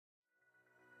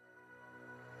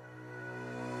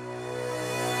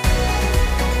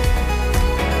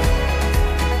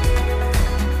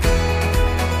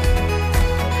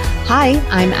Hi,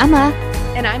 I'm Emma.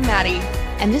 And I'm Maddie.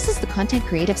 And this is the Content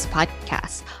Creatives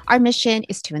Podcast. Our mission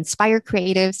is to inspire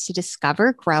creatives to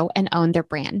discover, grow, and own their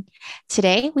brand.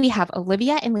 Today, we have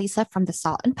Olivia and Lisa from the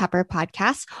Salt and Pepper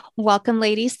Podcast. Welcome,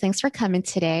 ladies. Thanks for coming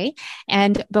today.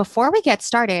 And before we get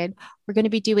started, we're going to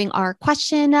be doing our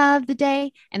question of the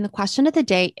day. And the question of the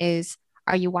day is,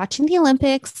 are you watching the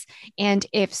Olympics? And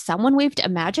if someone waved a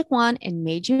magic wand and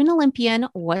made you an Olympian,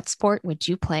 what sport would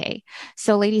you play?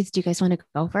 So, ladies, do you guys want to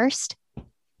go first?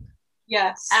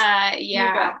 Yes.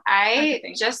 Yeah, I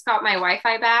just got my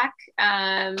Wi-Fi back.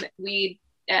 I'm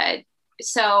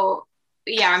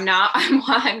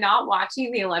not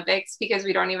watching the Olympics because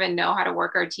we don't even know how to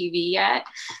work our TV yet.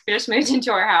 We just moved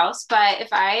into our house. But if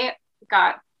I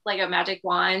got like a magic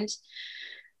wand,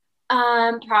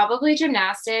 probably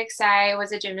gymnastics. I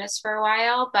was a gymnast for a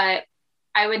while, but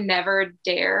I would never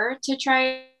dare to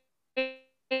try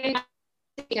it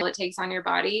takes on your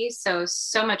body. So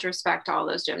much respect to all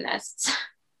those gymnasts.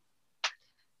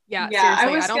 Yeah,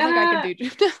 seriously, I don't think I can do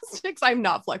gymnastics. I'm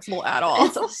not flexible at all.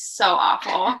 It's so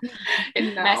awful.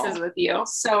 It messes with you.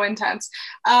 So intense.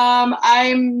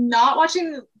 I'm not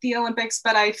watching the Olympics,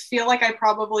 but I feel like I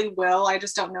probably will. I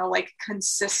just don't know, like,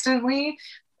 consistently.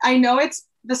 I know it's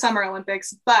the Summer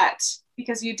Olympics, but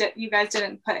because you guys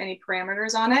didn't put any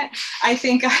parameters on it, I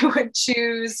think I would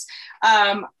choose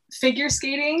figure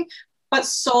skating, but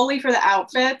solely for the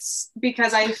outfits,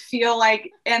 because I feel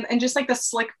like, and just like the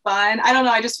slick bun, I don't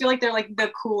know, I just feel like they're like the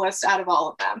coolest out of all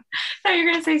of them. I thought you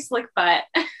were gonna say slick butt.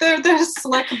 They're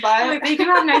slick butt. Like, they can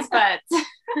have nice butts.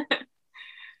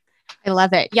 I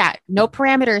love it. Yeah, no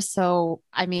parameters. So,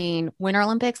 I mean, Winter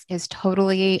Olympics is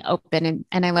totally open,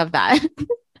 and I love that.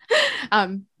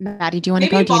 Maddie, do you want to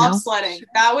go? Maybe bobsledding.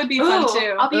 That would be fun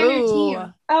too. I'll be on your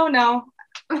team. Oh no.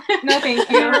 No, thank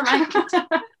you.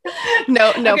 No,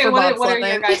 okay, for what bobsledding. are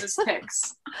your guys'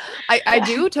 picks? I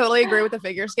do totally agree with the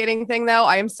figure skating thing, though.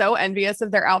 I am so envious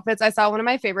of their outfits. I saw one of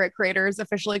my favorite creators,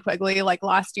 Officially Quigley, like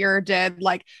last year, did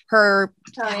like her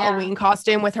Halloween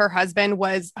costume with her husband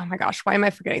was, oh my gosh, why am I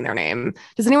forgetting their name?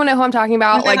 Does anyone know who I'm talking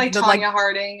about? Like Tanya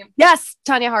Harding. Yes,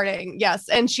 Tanya Harding. Yes.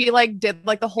 And she like did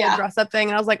like the whole dress up thing.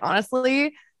 And I was like,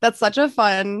 honestly, that's such a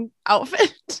fun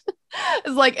outfit.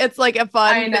 It's like a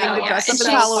fun thing to dress up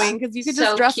for Halloween, because you could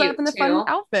just dress up in the fun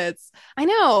outfits. I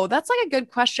know, that's like a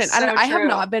good question. I have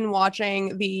not been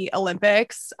watching the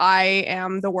Olympics. I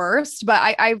am the worst,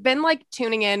 but I've been like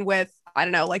tuning in with, I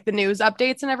don't know, like the news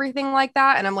updates and everything like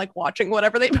that. And I'm like watching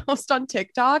whatever they post on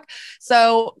TikTok.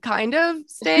 So kind of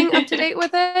staying up to date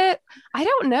with it. I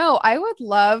don't know. I would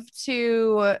love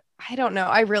to, I don't know.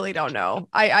 I really don't know.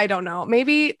 I don't know.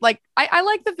 Maybe like, I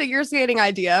like the figure skating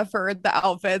idea for the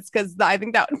outfits, because I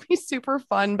think that would be super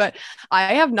fun, but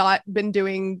I have not been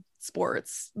doing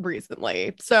sports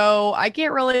recently, so I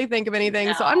can't really think of anything.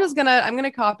 No. So I'm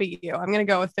gonna copy you. I'm gonna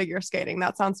go with figure skating.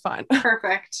 That sounds fun.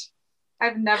 Perfect.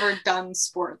 I've never done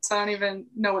sports. I don't even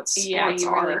know what sports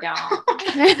are. Really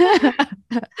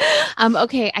don't.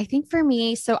 Okay, I think for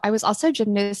me, so I was also a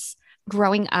gymnast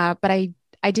growing up, but I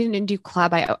didn't do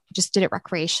club. I just did it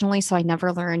recreationally, so I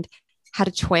never learned how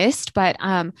to twist. But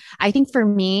I think for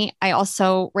me, I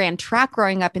also ran track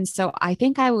growing up, and so I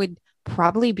think I would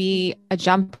probably be a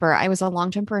jumper. I was a long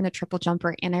jumper and a triple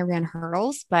jumper, and I ran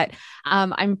hurdles, but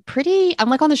I'm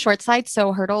like on the short side.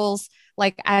 So hurdles,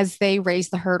 like as they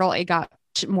raised the hurdle, it got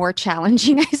more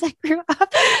challenging as I grew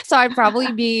up. So I'd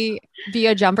probably be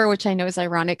a jumper, which I know is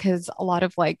ironic because a lot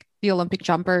of like the Olympic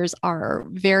jumpers are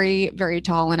very, very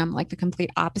tall, and I'm like the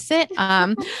complete opposite.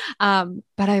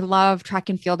 But I love track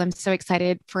and field. I'm so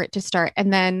excited for it to start.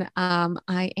 And then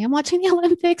I am watching the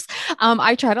Olympics.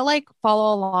 I try to like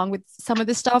follow along with some of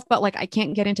this stuff, but like I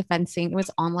can't get into fencing. It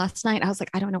was on last night. I was like,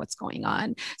 I don't know what's going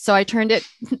on. So I turned it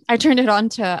on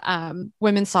to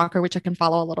women's soccer, which I can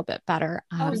follow a little bit better.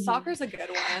 Soccer's a good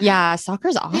one. Yeah,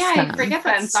 soccer's awesome. Yeah, I forget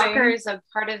that soccer is a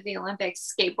part of the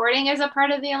Olympics. Skateboarding is a part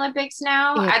of the Olympics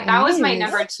now. That was my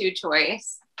number 2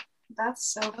 choice. That's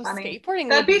so funny. Skateboarding.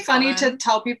 That'd be funny to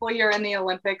tell people you're in the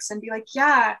Olympics and be like,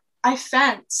 yeah, I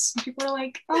fence. People are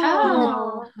like,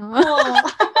 oh.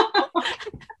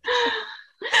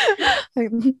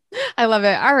 I love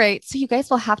it. All right. So you guys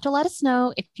will have to let us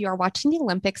know if you are watching the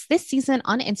Olympics this season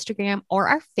on Instagram or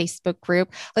our Facebook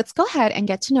group. Let's go ahead and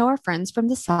get to know our friends from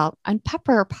the Salt and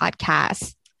Pepper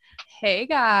Podcast. Hey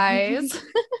guys.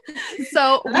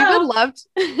 So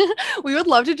we would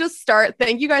love to just start.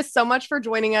 Thank you guys so much for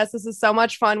joining us. This is so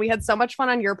much fun. We had so much fun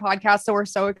on your podcast, so we're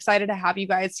so excited to have you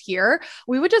guys here.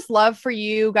 We would just love for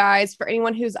you guys, for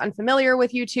anyone who's unfamiliar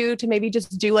with you two, to maybe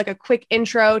just do like a quick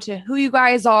intro to who you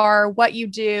guys are, what you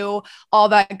do, all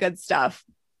that good stuff.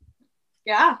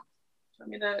 Yeah.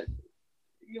 Want me to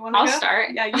I'll start.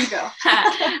 Yeah, you go.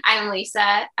 I'm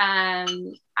Lisa.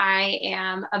 I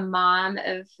am a mom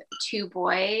of 2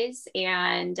 boys,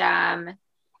 and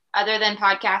other than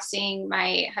podcasting,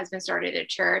 my husband started a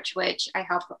church, which I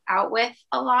help out with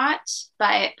a lot,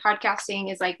 but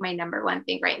podcasting is like my number one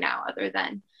thing right now, other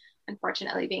than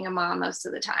unfortunately being a mom most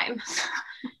of the time.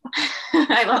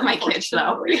 I love my kids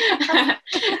though.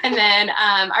 And then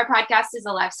our podcast is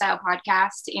a lifestyle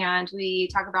podcast, and we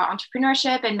talk about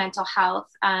entrepreneurship and mental health.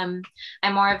 I'm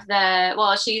more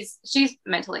of she's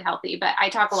mentally healthy, but I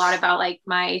talk a lot about like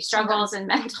my struggles in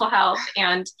mental health,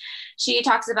 and she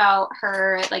talks about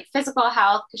her like physical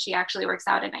health because she actually works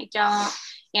out and I don't,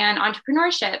 and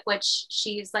entrepreneurship, which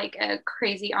she's like a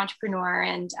crazy entrepreneur.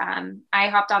 And I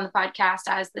hopped on the podcast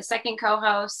as the second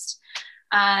co-host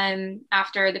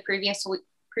after the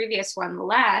previous one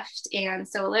left. And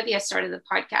so Olivia started the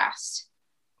podcast.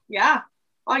 Yeah.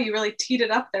 Oh, you really teed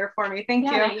it up there for me. Thank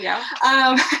you. There you go.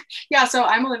 So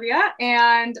I'm Olivia,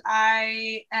 and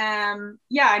I am,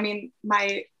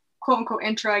 my quote unquote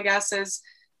intro, I guess, is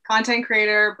content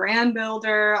creator, brand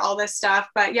builder, all this stuff.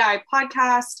 But yeah, I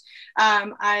podcast.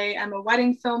 I am a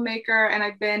wedding filmmaker, and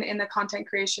I've been in the content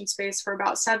creation space for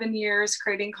about 7 years,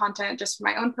 creating content just for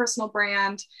my own personal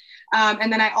brand.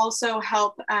 And then I also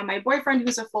help my boyfriend,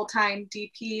 who's a full-time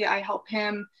DP. I help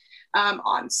him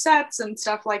on sets and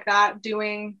stuff like that,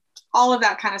 doing all of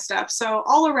that kind of stuff. So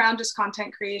all around just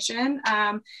content creation.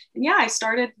 And yeah, I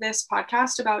started this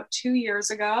podcast about 2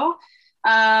 years ago,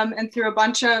 and through a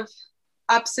bunch of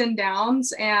ups and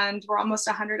downs, and we're almost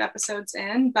 100 episodes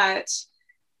in, but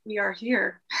we are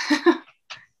here.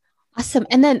 Awesome.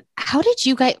 And then how did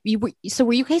you guys,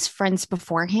 were you guys friends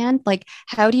beforehand? Like,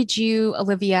 how did you,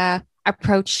 Olivia,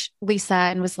 approach Lisa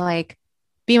and was like,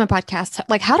 be on my podcast?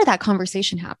 Like, how did that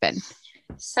conversation happen?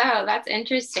 So that's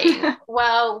interesting.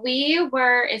 Well, we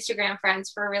were Instagram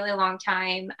friends for a really long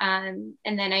time. And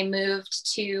then I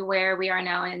moved to where we are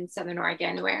now in Southern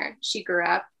Oregon, where she grew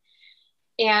up.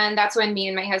 And that's when me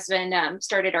and my husband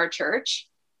started our church.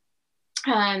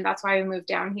 That's why we moved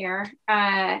down here.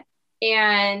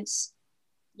 And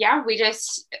yeah, we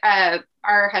just,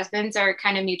 our husbands are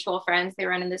kind of mutual friends. They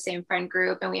run in the same friend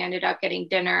group, and we ended up getting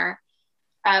dinner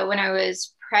when I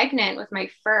was pregnant with my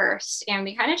first, and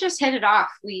we kind of just hit it off.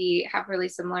 We have really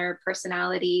similar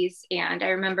personalities. And I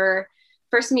remember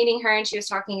first meeting her, and she was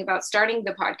talking about starting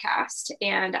the podcast.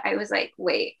 And I was like,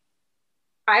 wait,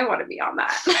 I want to be on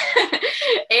that.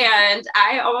 And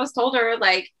I almost told her,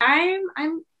 like, I'm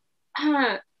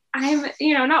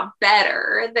not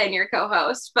better than your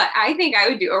co-host, but I think I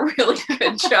would do a really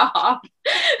good job.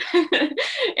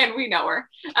 And we know her.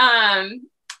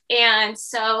 And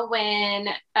so when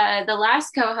the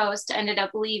last co-host ended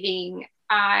up leaving,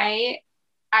 I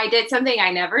did something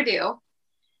I never do.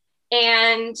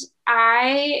 And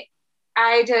I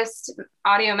just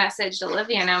audio messaged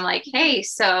Olivia, and I'm like, hey,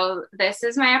 so this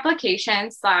is my application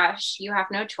 / you have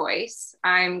no choice.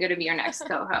 I'm going to be your next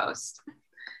co-host.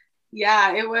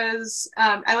 Yeah, it was,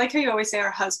 I like how you always say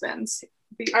our husbands.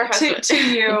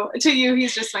 To you,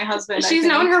 he's just my husband. She's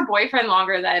known her boyfriend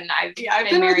longer than I've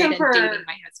been married and dating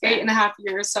my husband. 8.5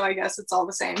 years, so I guess it's all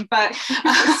the same. But no,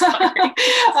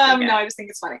 I just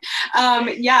think it's funny.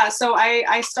 So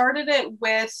I started it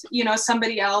with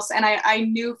somebody else, and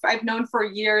I've known for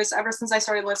years, ever since I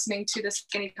started listening to the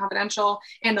Skinny Confidential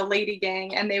and the Lady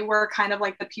Gang, and they were kind of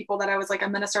like the people that I was like,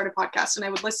 I'm gonna start a podcast, and I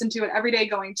would listen to it every day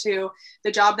going to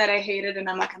the job that I hated, and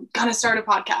I'm like, I'm gonna start a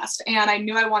podcast. And I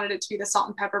knew I wanted it to be the Salt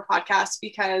and Pepper podcast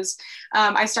because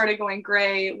I started going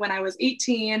gray when I was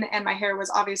 18, and my hair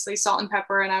was obviously salt and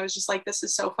pepper, and I was just like, this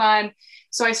is so fun.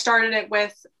 So I started it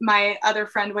with my other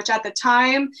friend, which at the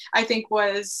time I think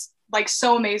was like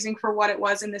so amazing for what it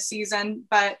was in the season,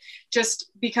 but just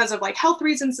because of like health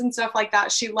reasons and stuff like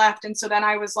that, she left. And so then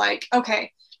I was like,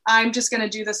 okay, I'm just going to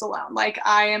do this alone. Like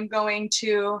I am going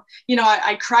to,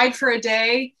 I cried for a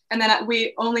day, and then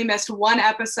we only missed one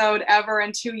episode ever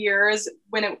in 2 years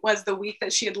when it was the week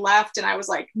that she had left. And I was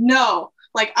like, no,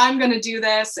 like I'm going to do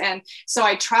this. And so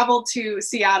I traveled to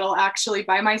Seattle actually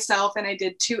by myself, and I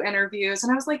did 2 interviews,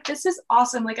 and I was like, this is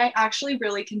awesome. Like I actually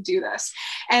really can do this.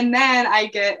 And then I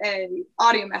get an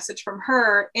audio message from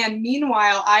her. And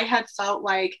meanwhile, I had felt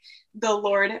like the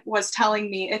Lord was telling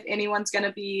me, if anyone's going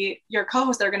to be your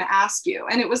co-host, they're going to ask you.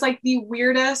 And it was like the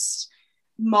weirdest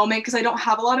moment, because I don't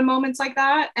have a lot of moments like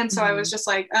that. And so I was just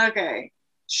like, okay,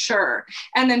 sure.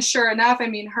 And then sure enough,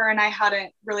 her and I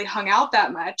hadn't really hung out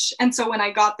that much. And so when I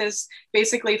got this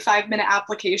basically 5-minute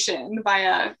application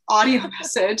via audio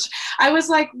message, I was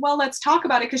like, well, let's talk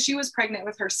about it, because she was pregnant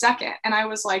with her second. And I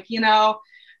was like,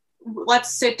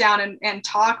 let's sit down and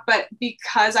talk. But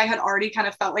because I had already kind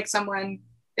of felt like someone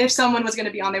if someone was going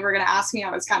to be on, they were going to ask me,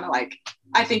 I was kind of like,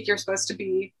 I think you're supposed to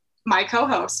be my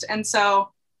co-host. And so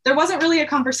there wasn't really a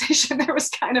conversation. There was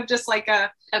kind of just like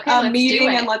a meeting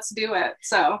and let's do it.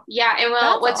 So yeah. And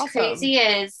well, what's awesome. Crazy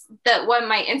is that what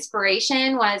my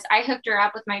inspiration was, I hooked her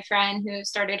up with my friend who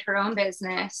started her own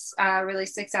business, a really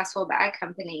successful bag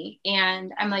company.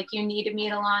 And I'm like, you need to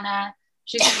meet Alana.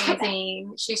 She's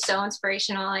amazing. She's so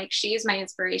inspirational. Like, she's my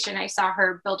inspiration. I saw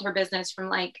her build her business from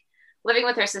like living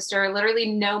with her sister,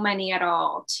 literally no money at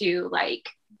all, to like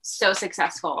so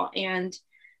successful. And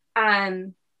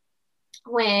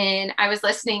when I was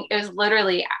listening, it was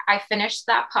literally, I finished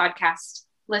that podcast,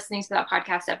 listening to that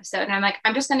podcast episode, and I'm like,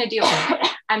 I'm just going to do it.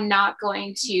 I'm not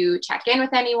going to check in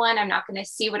with anyone. I'm not going to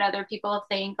see what other people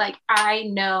think. Like, I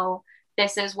know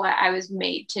this is what I was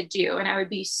made to do, and I would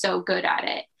be so good at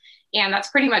it. And that's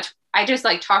pretty much, I just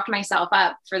like talked myself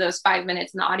up for those 5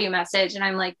 minutes in the audio message. And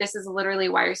I'm like, this is literally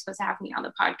why you're supposed to have me on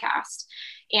the podcast.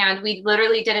 And we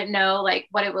literally didn't know like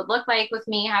what it would look like with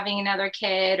me having another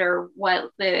kid, or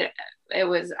it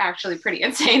was actually pretty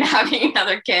insane having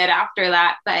another kid after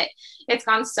that, but it's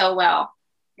gone so well.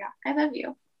 Yeah. I love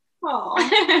you. Oh,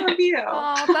 I love you.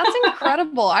 Oh, that's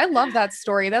incredible. I love that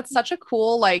story. That's such a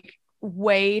cool, like,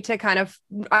 way to kind of,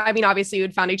 I mean, obviously you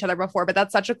had found each other before, but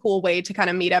that's such a cool way to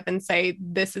kind of meet up and say,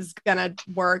 this is gonna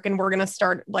work, and we're gonna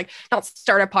start, like, not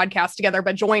start a podcast together,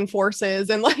 but join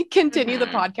forces and like continue the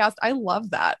podcast. I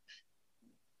love that.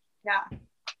 Yeah.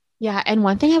 Yeah. And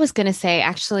one thing I was gonna say,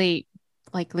 actually,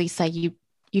 like Lisa, you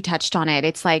touched on it.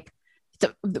 It's like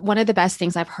one of the best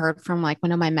things I've heard from like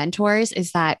one of my mentors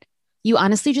is that you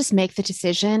honestly just make the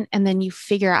decision and then you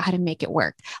figure out how to make it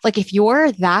work. Like, if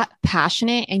you're that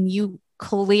passionate and you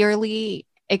clearly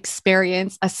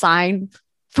experience a sign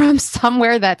from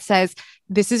somewhere that says,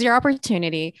 this is your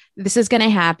opportunity, this is going to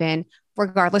happen,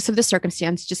 regardless of the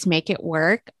circumstance, just make it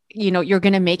work. You know, you're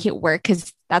going to make it work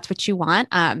because that's what you want.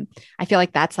 I feel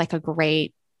like that's like a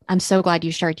great, I'm so glad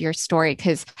you shared your story,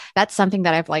 because that's something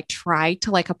that I've like tried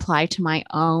to like apply to my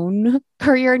own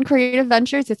career and creative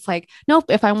ventures. It's like, nope,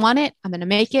 if I want it, I'm going to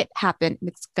make it happen.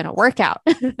 It's going to work out.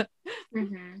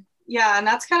 Mm-hmm. Yeah. And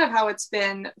that's kind of how it's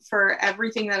been for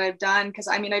everything that I've done. Cause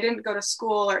I mean, I didn't go to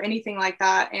school or anything like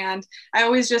that. And I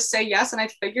always just say yes, and I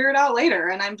figure it out later.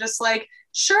 And I'm just like,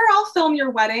 sure, I'll film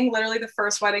your wedding. Literally the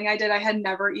first wedding I did, I had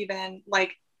never even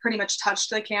like pretty much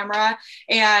touched the camera.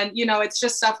 And, you know, it's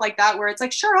just stuff like that where it's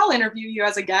like, sure, I'll interview you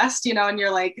as a guest, you know, and you're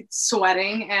like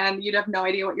sweating and you'd have no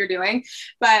idea what you're doing.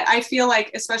 But I feel like,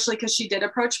 especially because she did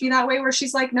approach me that way, where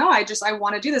she's like, no, I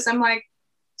want to do this. I'm like,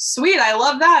 sweet, I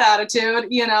love that attitude,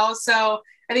 you know? So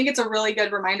I think it's a really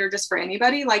good reminder just for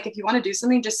anybody. Like, if you want to do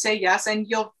something, just say yes, and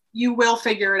you will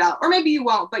figure it out. Or maybe you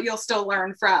won't, but you'll still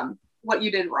learn from what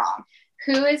you did wrong.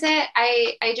 Who is it?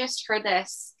 I just heard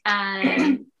this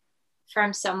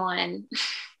from someone.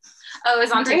 Oh, it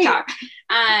was on TikTok.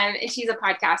 She's a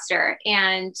podcaster,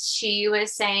 and she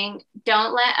was saying,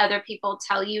 don't let other people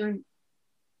tell you,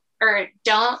 or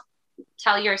don't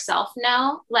tell yourself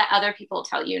no, let other people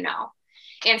tell you no.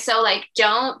 And so like,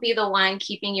 don't be the one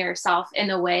keeping yourself in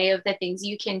the way of the things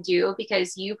you can do,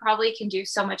 because you probably can do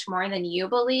so much more than you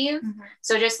believe. Mm-hmm.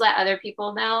 So just let other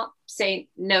people say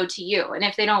no to you. And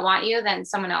if they don't want you, then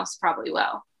someone else probably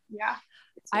will. Yeah.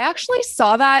 I actually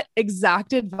saw that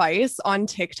exact advice on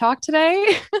TikTok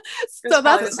today. So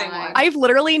that's, I've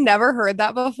literally never heard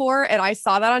that before. And I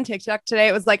saw that on TikTok today.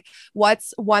 It was like,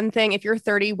 what's one thing, if you're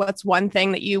 30, what's one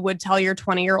thing that you would tell your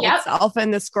 20-year-old self?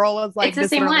 And this girl was like,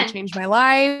 this really changed my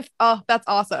life. Oh, that's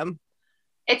awesome.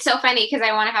 It's so funny because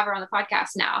I want to have her on the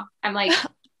podcast now. I'm like,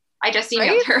 I just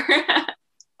emailed her.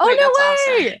 Oh,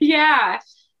 no way. Awesome. Yeah.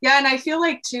 Yeah. And I feel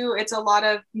like too, it's a lot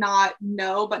of not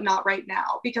no, but not right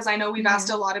now, because I know we've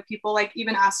asked a lot of people, like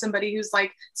even asked somebody who's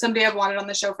like, somebody I've wanted on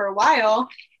the show for a while,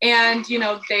 and, you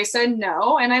know, they said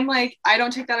no. And I'm like, I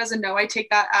don't take that as a no. I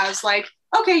take that as like,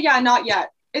 okay, yeah, not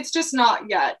yet. It's just not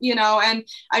yet, you know? And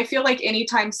I feel like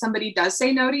anytime somebody does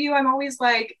say no to you, I'm always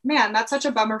like, man, that's such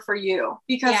a bummer for you,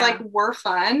 because like we're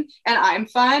fun and I'm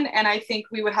fun. And I think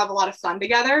we would have a lot of fun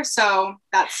together. So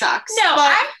that sucks. No,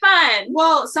 but, I'm fun.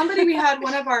 Well, somebody, we had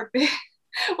one of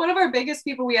our biggest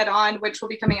people we had on, which will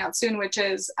be coming out soon, which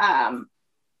is,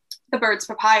 the Birds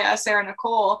Papaya, Sarah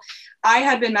Nicole. I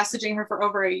had been messaging her for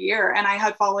over a year, and I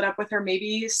had followed up with her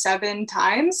maybe 7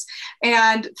 times.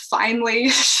 And finally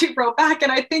she wrote back,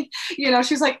 and I think, you know,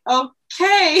 she's like,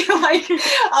 okay, like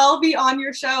I'll be on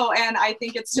your show. And I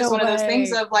think it's just one of those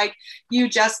things of like, you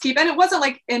just keep, and it wasn't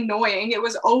like annoying. It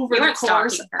was over the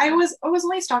course. I was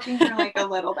only stalking her like a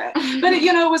little bit, but it,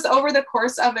 you know, it was over the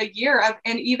course of a year of,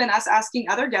 and even us asking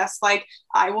other guests, like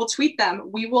I will tweet them,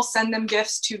 we will send them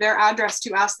gifts to their address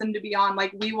to ask them to be on,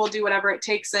 like we will do whatever it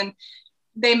takes. And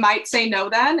they might say no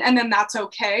then, and then that's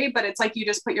okay. But it's like, you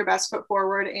just put your best foot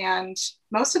forward, and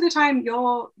most of the time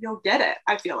you'll get it,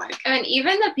 I feel like. And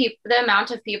even the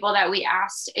amount of people that we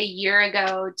asked a year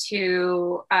ago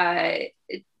to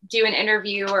do an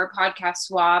interview or podcast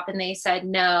swap, and they said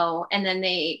no, and then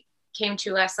they came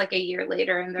to us like a year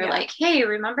later and they're like, hey,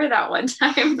 remember that one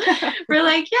time? We're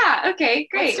like, yeah, okay,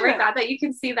 great. We're glad that you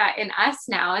can see that in us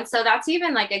now. And so that's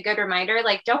even like a good reminder,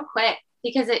 like, don't quit,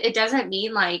 because it doesn't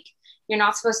mean like you're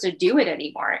not supposed to do it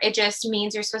anymore. It just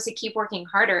means you're supposed to keep working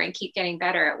harder and keep getting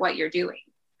better at what you're doing.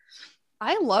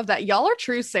 I love that. Y'all are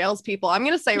true salespeople. I'm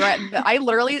going to say, right, I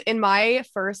literally, in my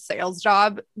first sales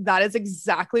job, that is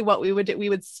exactly what we would do. We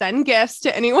would send gifts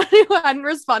to anyone who hadn't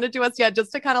responded to us yet,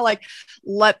 just to kind of like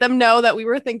let them know that we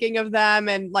were thinking of them,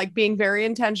 and like being very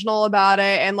intentional about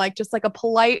it, and like just like a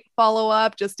polite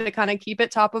follow-up, just to kind of keep it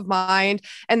top of mind.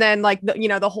 And then like,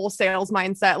 the whole sales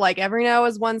mindset, like every no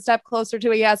is one step closer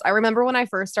to a yes. I remember when I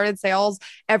first started sales,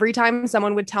 every time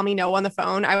someone would tell me no on the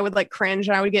phone, I would like cringe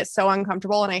and I would get so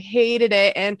uncomfortable, and I hated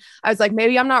it. And I was like,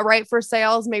 maybe I'm not right for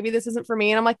sales. Maybe this isn't for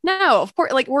me. And I'm like, no, of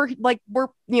course, like we're like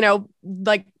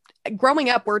growing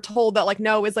up, we're told that like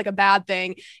no is like a bad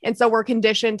thing. And so we're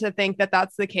conditioned to think that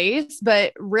that's the case,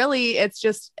 but really it's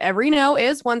just every no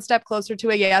is one step closer to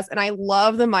a yes. And I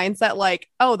love the mindset, like,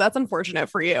 oh, that's unfortunate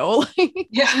for you.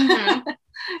 Yeah. Mm-hmm.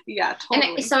 Yeah,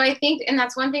 totally. And so I think, and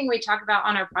that's one thing we talk about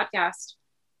on our podcast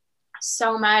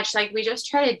so much, like we just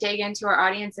try to dig into our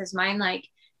audience's mind, like,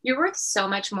 you're worth so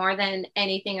much more than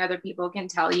anything other people can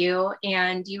tell you.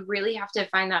 And you really have to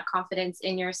find that confidence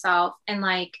in yourself. And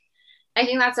like, I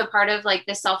think that's a part of like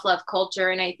the self-love culture.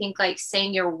 And I think like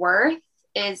saying your worth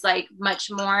is like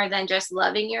much more than just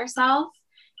loving yourself,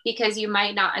 because you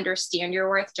might not understand your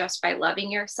worth just by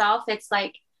loving yourself. It's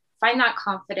like, find that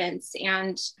confidence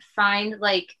and find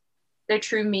like the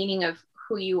true meaning of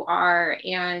who you are,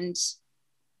 and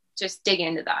just dig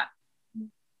into that.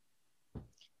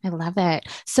 I love it.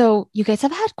 So you guys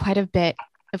have had quite a bit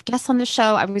of guests on the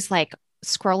show. I was like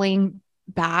scrolling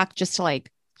back just to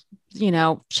like,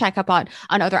 check up on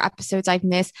other episodes I've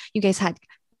missed. You guys had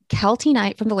Keltie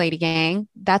Knight from the Lady Gang.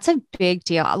 That's a big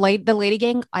deal. Like the Lady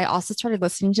Gang, I also started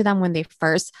listening to them when they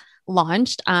first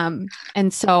launched. And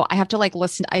so I have to like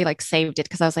listen. I like saved it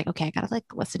because I was like, okay, I gotta like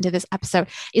listen to this episode.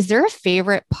 Is there a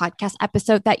favorite podcast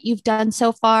episode that you've done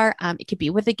so far? It could be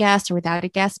with a guest or without a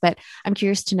guest, but I'm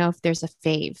curious to know if there's a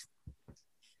fave.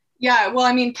 Yeah, well,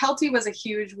 I mean, Keltie was a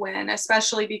huge win,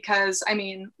 especially because, I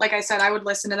mean, like I said, I would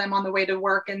listen to them on the way to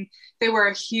work, and they were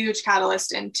a huge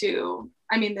catalyst into,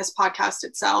 this podcast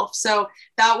itself. So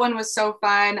that one was so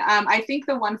fun. I think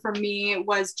the one for me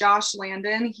was Josh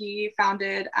Landon. He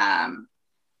founded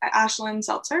Ashland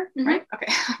Seltzer, right? Mm-hmm.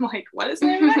 Okay. I'm like, what is the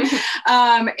name of it?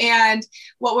 And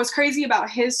what was crazy about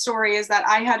his story is that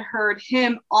I had heard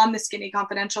him on the Skinny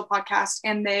Confidential podcast,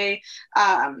 and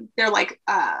they're like,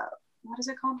 what is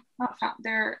it called? Not found.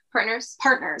 They're partners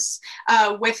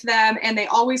with them. And they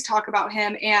always talk about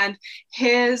him, and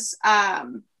his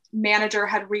manager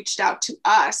had reached out to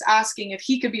us asking if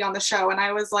he could be on the show. And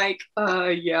I was like,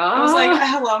 yeah. I was like,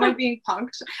 hello, am I being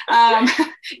punked?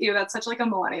 That's such like a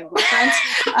millennial reference.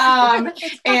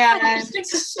 And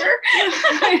sure.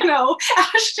 I know,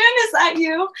 Ashton, is that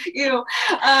you?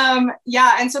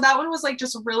 Yeah. And so that one was like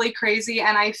just really crazy.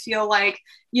 And I feel like,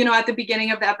 at the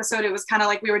beginning of the episode, it was kind of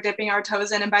like we were dipping our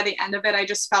toes in. And by the end of it, I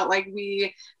just felt like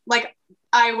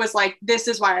I was like, this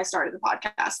is why I started the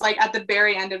podcast. Like at the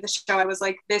very end of the show, I was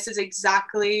like, this is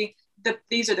exactly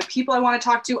these are the people I want to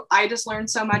talk to. I just learned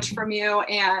so much from you.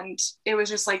 And it was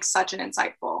just like such an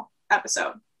insightful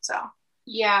episode. So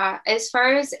yeah, as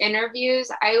far as interviews,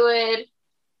 I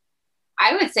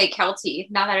would say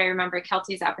Keltie, now that I remember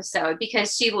Keltie's episode,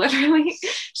 because she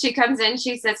comes in,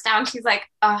 she sits down, she's like,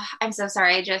 oh, I'm so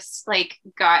sorry. I just like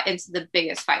got into the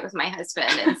biggest fight with my husband.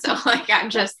 And so like,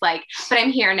 I'm just like, but I'm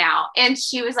here now. And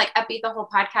she was like upbeat the whole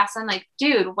podcast. I'm like,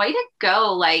 dude, way to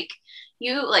go. Like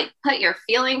you like put your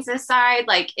feelings aside,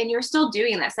 like, and you're still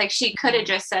doing this. Like she could have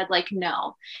just said like,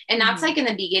 no. And that's like in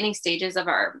the beginning stages of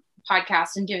our podcast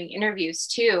and doing interviews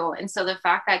too. And so the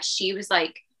fact that she was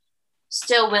like,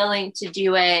 still willing to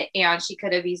do it, and she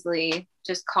could have easily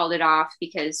just called it off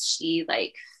because she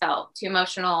like felt too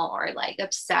emotional or like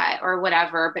upset or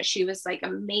whatever, but she was like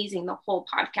amazing the whole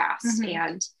podcast. Mm-hmm.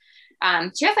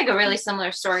 And she has like a really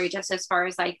similar story just as far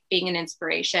as like being an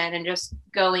inspiration and just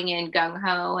going in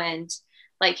gung-ho and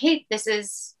like, hey, this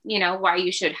is why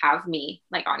you should have me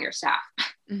like on your staff.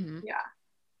 Mm-hmm. Yeah.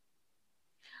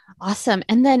 Awesome.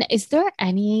 And then is there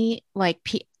any like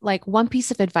one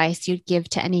piece of advice you'd give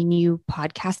to any new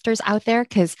podcasters out there?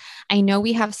 Because I know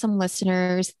we have some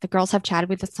listeners, the girls have chatted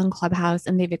with us on Clubhouse,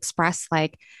 and they've expressed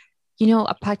like,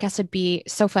 a podcast would be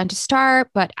so fun to start,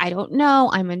 but I don't know,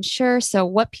 I'm unsure. So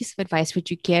what piece of advice would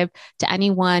you give to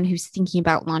anyone who's thinking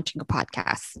about launching a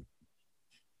podcast?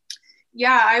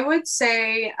 Yeah, I would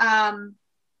say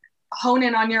hone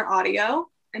in on your audio.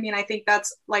 I mean, I think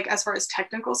that's like, as far as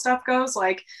technical stuff goes,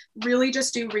 like really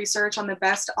just do research on the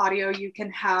best audio you can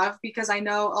have, because I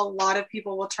know a lot of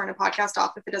people will turn a podcast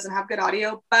off if it doesn't have good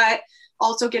audio, but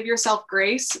also give yourself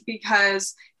grace,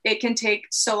 because it can take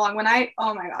so long.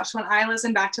 Oh my gosh, when I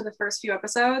listen back to the first few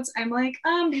episodes, I'm like,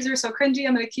 these are so cringy.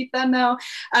 I'm going to keep them though,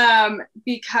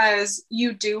 because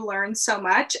you do learn so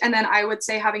much. And then I would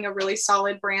say having a really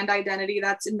solid brand identity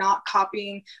that's not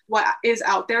copying what is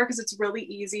out there, because it's really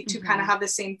easy to kind of have the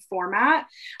same format,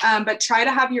 but try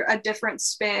to have a different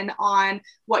spin on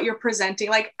what you're presenting.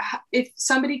 Like if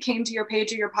somebody came to your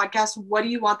page or your podcast, what do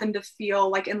you want them to feel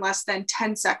like in less than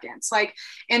 10 seconds? Like,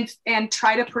 and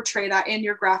try to portray that in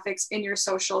your graphics, in your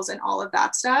socials, and all of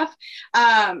that stuff.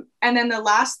 And then the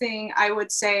last thing I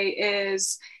would say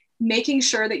is making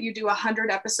sure that you do 100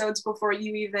 episodes before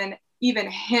you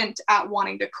even hint at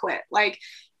wanting to quit. Like,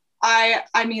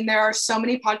 I mean, there are so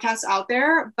many podcasts out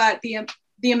there, but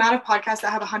the amount of podcasts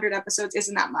that have 100 episodes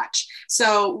isn't that much.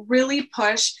 So really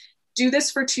push, do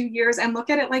this for 2 years and look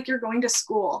at it like you're going to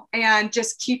school, and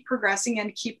just keep progressing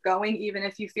and keep going, even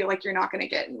if you feel like you're not going to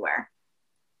get anywhere.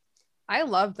 I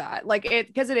love that. Like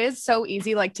because it is so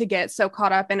easy, like to get so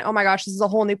caught up in, oh my gosh, this is a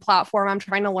whole new platform. I'm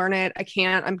trying to learn it. I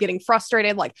can't, I'm getting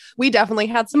frustrated. Like we definitely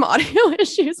had some audio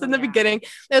issues in the beginning,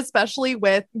 especially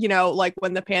with, like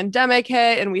when the pandemic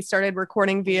hit and we started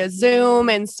recording via Zoom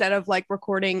instead of like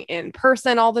recording in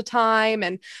person all the time.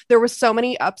 And there was so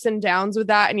many ups and downs with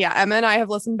that. And yeah, Emma and I have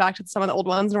listened back to some of the old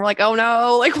ones and we're like, oh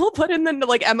no, like we'll put in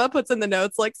like Emma puts in the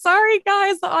notes, like, sorry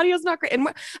guys, the audio's not great. And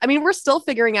we're still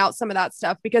figuring out some of that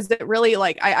stuff, because it really,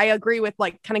 like I agree with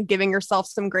like kind of giving yourself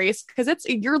some grace, because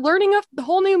you're learning a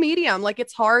whole new medium. Like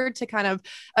it's hard to kind of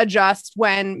adjust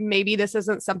when maybe this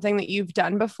isn't something that you've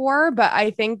done before, but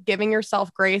I think giving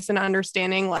yourself grace and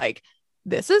understanding like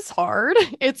this is hard,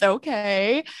 it's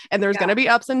okay, and there's going to be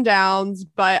ups and downs,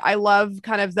 but I love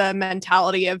kind of the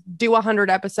mentality of do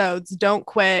 100 episodes, don't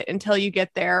quit until you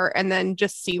get there, and then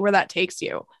just see where that takes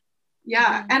you.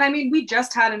 Yeah. And I mean, we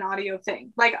just had an audio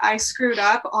thing. Like I screwed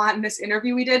up on this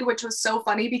interview we did, which was so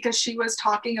funny because she was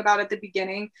talking about at the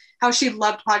beginning how she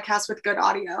loved podcasts with good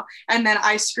audio. And then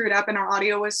I screwed up and our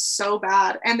audio was so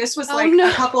bad. And this was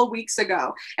a couple of weeks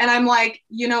ago. And I'm like,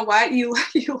 you know what? You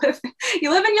live and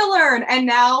you learn. And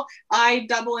now I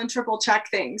double and triple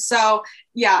check things. So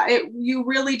yeah, you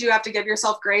really do have to give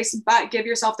yourself grace, but give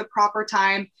yourself the proper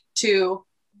time to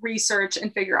research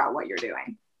and figure out what you're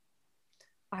doing.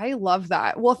 I love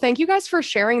that. Well, thank you guys for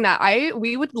sharing that.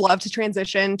 We would love to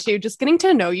transition to just getting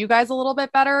to know you guys a little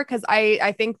bit better, because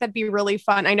I think that'd be really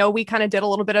fun. I know we kind of did a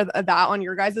little bit of that on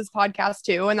your guys' podcast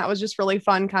too, and that was just really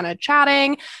fun kind of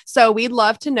chatting. So we'd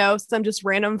love to know some just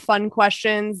random fun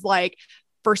questions. Like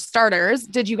for starters,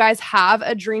 did you guys have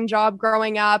a dream job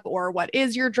growing up, or what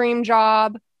is your dream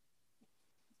job?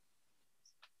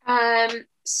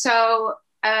 So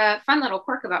a fun little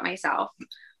quirk about myself.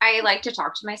 I like to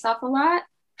talk to myself a lot.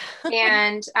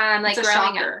 And like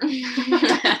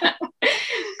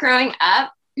growing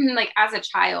up, like as a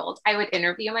child, I would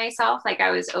interview myself. Like I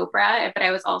was Oprah, but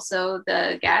I was also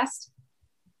the guest.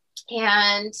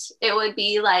 And it would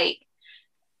be like,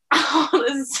 oh,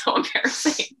 this is so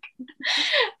embarrassing.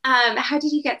 How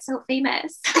did you get so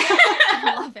famous?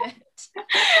 I love it.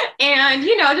 And,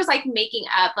 just like making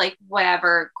up like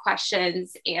whatever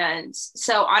questions. And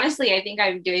so honestly, I think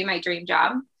I'm doing my dream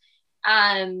job.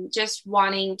 Just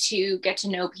wanting to get to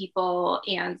know people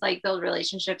and like build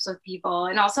relationships with people,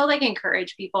 and also like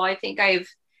encourage people. I think I've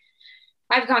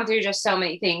gone through just so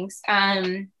many things.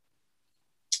 And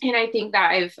I think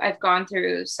that I've gone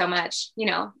through so much,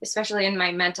 especially in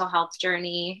my mental health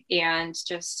journey and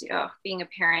just being a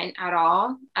parent at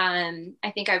all.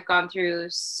 I think I've gone through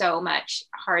so much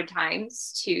hard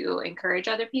times to encourage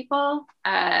other people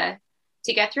to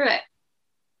get through it.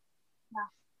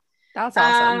 That's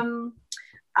awesome.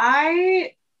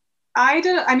 I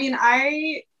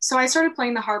started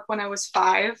playing the harp when I was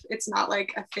 5. It's not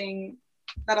like a thing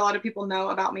that a lot of people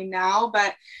know about me now,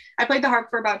 but I played the harp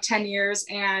for about 10 years,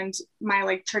 and my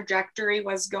like trajectory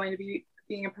was going to be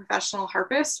being a professional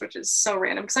harpist, which is so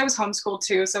random because I was homeschooled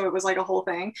too. So it was like a whole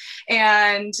thing.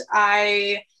 And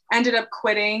I ended up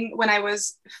quitting when I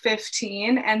was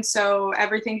 15. And so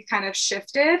everything kind of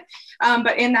shifted.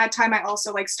 But in that time, I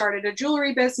also like started a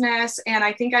jewelry business. And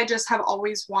I think I just have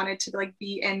always wanted to like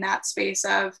be in that space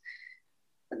of,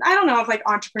 I don't know if like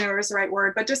entrepreneur is the right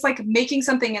word, but just like making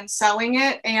something and selling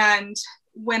it. And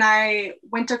when I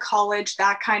went to college,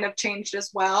 that kind of changed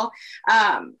as well.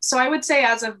 So I would say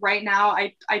as of right now,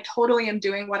 I totally am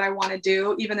doing what I want to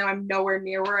do, even though I'm nowhere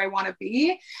near where I want to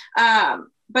be.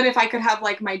 But if I could have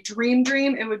like my dream,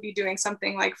 it would be doing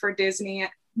something like for Disney,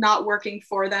 not working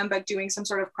for them, but doing some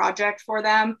sort of project for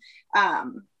them.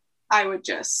 I would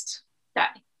just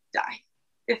die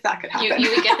if that could happen. You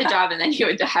would get the job and then you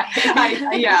would die.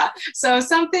 Yeah. So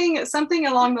something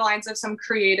along the lines of some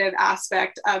creative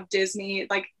aspect of Disney,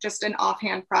 like just an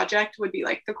offhand project, would be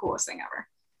like the coolest thing ever.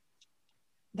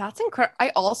 That's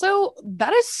incredible.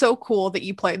 That is so cool that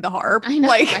you played the harp. I know.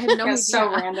 Like, I had no idea. So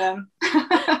random.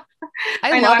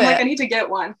 I know. I'm like, I need to get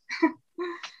one.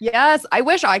 Yes, I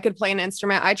wish I could play an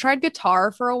instrument. I tried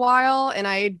guitar for a while and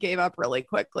I gave up really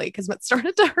quickly because it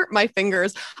started to hurt my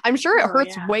fingers. I'm sure it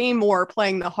hurts way more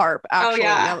playing the harp, actually.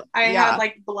 I had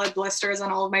like blood blisters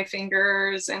on all of my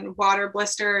fingers and water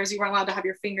blisters. You weren't allowed to have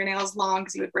your fingernails long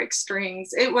because you would break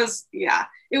strings. It was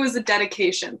a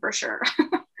dedication for sure.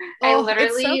 I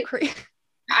literally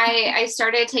I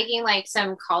started taking like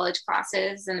some college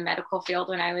classes in the medical field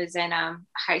when I was in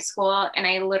high school, and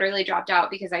I literally dropped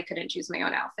out because I couldn't choose my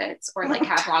own outfits or like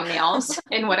have long nails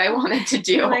in what I wanted to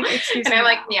do. And I'm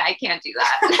like, yeah, I can't do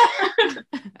that.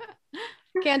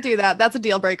 Can't do that. That's a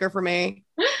deal breaker for me.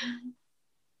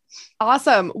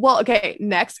 Awesome. Well, okay.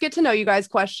 Next, get to know you guys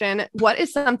question. What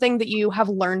is something that you have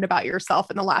learned about yourself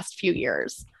in the last few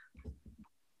years?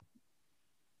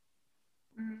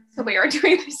 So we are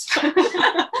doing this.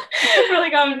 We're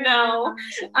like, oh no.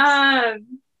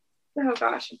 Oh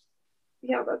gosh.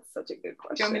 Yeah, that's such a good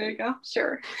question. Do you want me to go?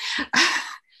 Sure.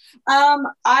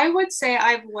 I would say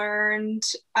I've learned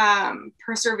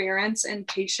perseverance and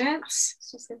patience.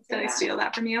 Did I steal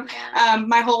that from you? Yeah.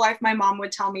 My whole life, my mom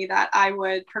would tell me that I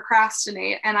would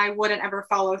procrastinate and I wouldn't ever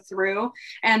follow through.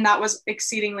 And that was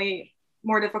exceedingly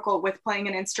more difficult with playing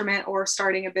an instrument or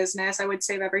starting a business. I would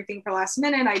save everything for last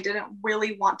minute. I didn't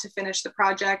really want to finish the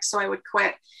project, so I would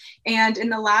quit. And in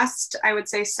the last, I would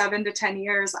say 7 to 10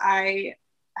 years, I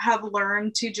have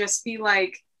learned to just be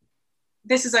like,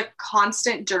 this is a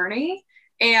constant journey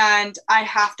and I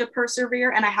have to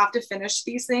persevere and I have to finish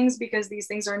these things because these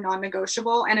things are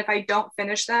non-negotiable. And if I don't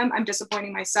finish them, I'm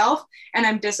disappointing myself and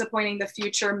I'm disappointing the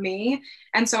future me.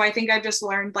 And so I think I've just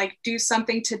learned, like, do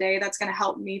something today that's going to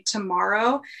help me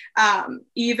tomorrow,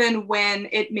 even when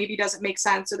it maybe doesn't make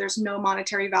sense or there's no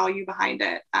monetary value behind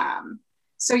it.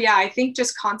 So yeah, I think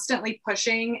just constantly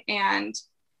pushing and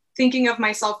thinking of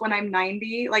myself when I'm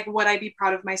 90, like, would I be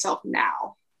proud of myself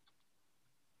now?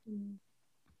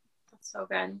 That's so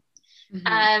good.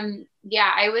 Mm-hmm.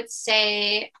 Yeah, I would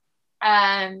say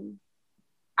I'm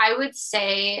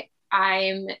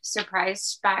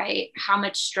surprised by how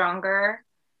much stronger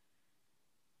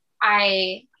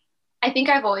I think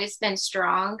I've always been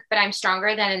strong, but I'm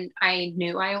stronger than I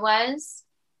knew I was.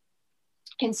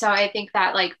 And so I think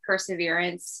that like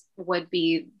perseverance would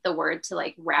be the word to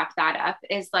like wrap that up,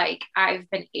 is like I've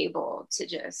been able to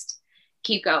just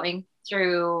keep going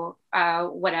through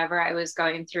whatever I was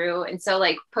going through. And so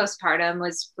like postpartum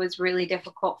was really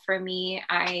difficult for me.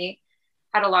 I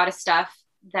had a lot of stuff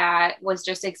that was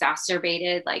just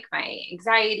exacerbated, like my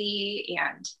anxiety.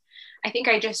 And I think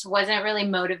I just wasn't really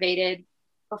motivated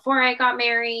before I got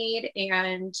married.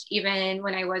 And even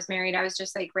when I was married, I was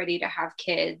just like ready to have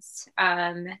kids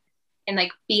and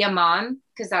like be a mom,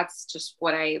 because that's just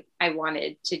what I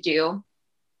wanted to do.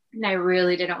 And I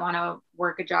really didn't want to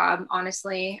work a job,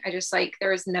 honestly. I just like,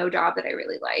 there was no job that I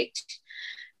really liked,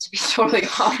 to be totally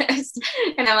honest.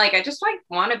 And I'm like, I just like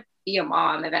want to be a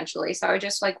mom eventually. So I would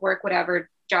just like work whatever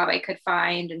job I could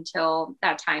find until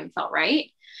that time felt right.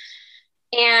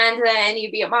 And then you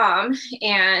be a mom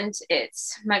and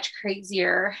it's much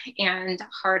crazier and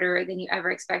harder than you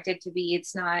ever expected to be.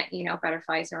 It's not, you know,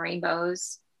 butterflies and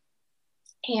rainbows.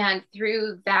 And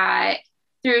through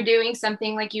doing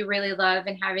something like you really love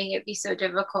and having it be so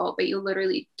difficult, but you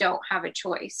literally don't have a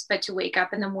choice but to wake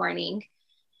up in the morning.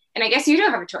 And I guess you do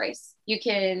have a choice. You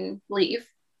can leave,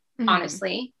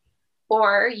 honestly,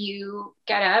 or you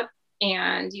get up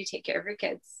and you take care of your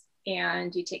kids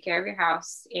and you take care of your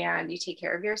house and you take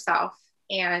care of yourself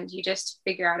and you just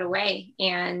figure out a way.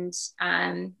 And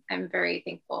I'm very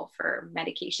thankful for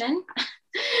medication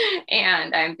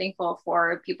and I'm thankful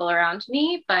for people around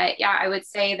me. But yeah, I would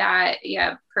say that,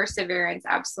 yeah, perseverance,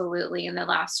 absolutely, in the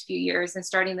last few years and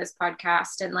starting this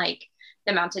podcast, and like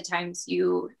the amount of times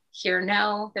you hear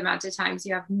no, the amount of times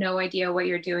you have no idea what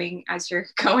you're doing as you're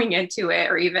going into it,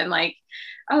 or even like,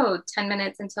 oh, 10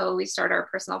 minutes until we start our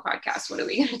personal podcast, what are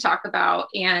we going to talk about?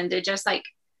 And it just like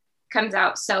comes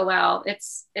out so well.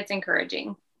 It's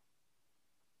encouraging.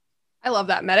 I love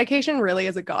that. Medication really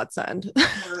is a godsend.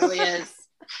 It really is.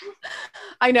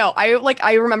 I know.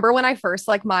 I remember when I first,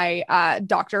 like, my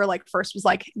doctor like first was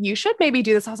like, you should maybe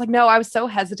do this. I was like, no, I was so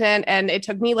hesitant, and it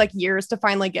took me like years to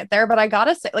finally get there. But I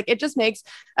gotta say, like, it just makes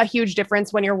a huge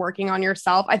difference when you're working on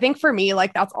yourself. I think for me,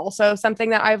 like, that's also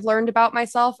something that I've learned about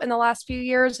myself in the last few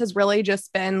years, has really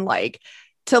just been like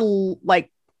to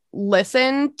like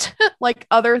listen to like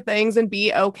other things and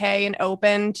be okay and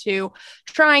open to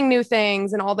trying new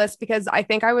things and all this, because I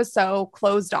think I was so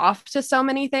closed off to so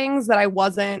many things that I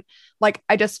wasn't like,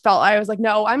 I just felt, I was like,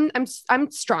 no,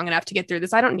 I'm strong enough to get through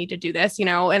this. I don't need to do this, and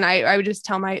I would just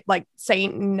tell my, like, say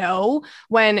no,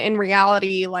 when in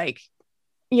reality, like,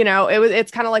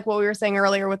 it's kind of like what we were saying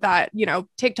earlier with that,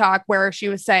 TikTok, where she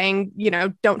was saying,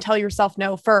 don't tell yourself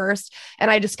no first.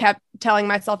 And I just kept telling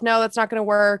myself, no, that's not going to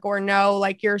work. Or no,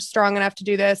 like, you're strong enough to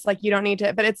do this. Like, you don't need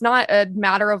to, but it's not a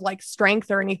matter of like strength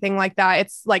or anything like that.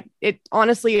 It's like, it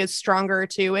honestly is stronger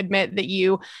to admit that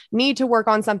you need to work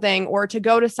on something, or to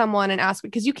go to someone and ask,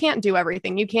 because you can't do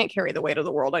everything. You can't carry the weight of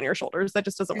the world on your shoulders. That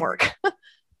just doesn't work.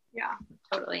 Yeah,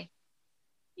 totally.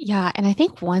 Yeah. And I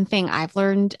think one thing I've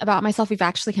learned about myself, we've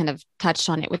actually kind of touched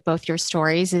on it with both your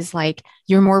stories, is like,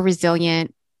 you're more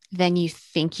resilient than you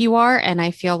think you are. And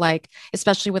I feel like,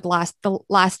 especially with the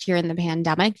last year in the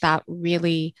pandemic, that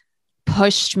really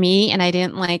pushed me. And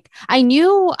I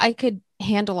knew I could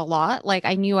handle a lot. Like,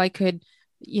 I knew I could,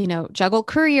 juggle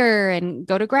career and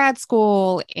go to grad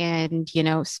school and,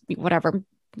 whatever,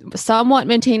 somewhat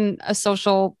maintain a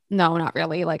social, no, not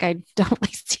really. Like, I don't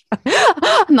like,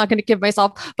 I'm not going to give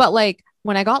myself, but like,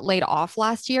 when I got laid off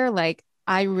last year, like,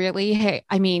 I really,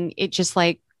 I mean, it just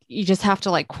like, you just have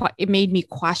to like, it made me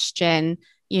question,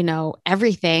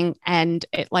 everything. And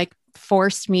it like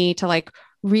forced me to like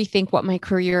rethink what my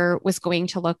career was going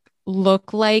to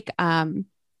look like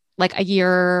a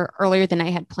year earlier than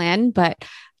I had planned. But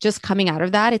just coming out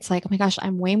of that, it's like, oh my gosh,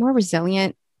 I'm way more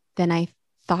resilient than I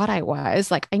thought I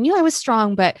was. Like, I knew I was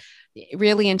strong, but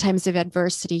really in times of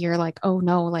adversity, you're like, oh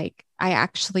no, like, I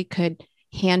actually could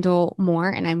handle more,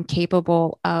 and I'm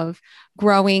capable of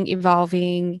growing,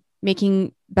 evolving,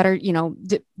 making better,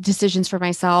 decisions for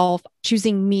myself,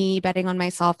 choosing me, betting on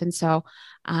myself. And so,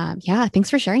 yeah,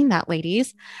 thanks for sharing that,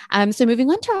 ladies. So moving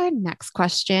on to our next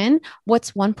question,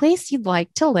 what's one place you'd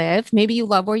like to live? Maybe you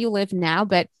love where you live now,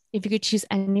 but if you could choose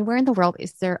anywhere in the world,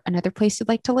 is there another place you'd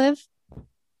like to live?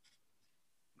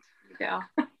 Yeah.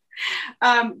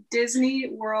 Disney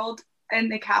World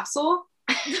and the castle.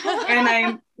 And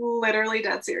I'm literally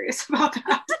dead serious about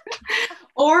that.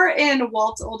 Or in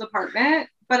Walt's old apartment,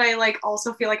 but I like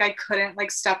also feel like I couldn't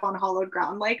like step on hollowed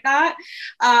ground like that.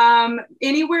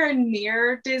 Anywhere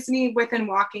near Disney within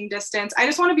walking distance. I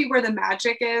just want to be where the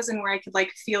magic is and where I could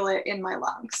like feel it in my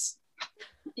lungs.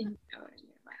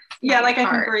 Yeah, like I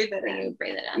can breathe it in. You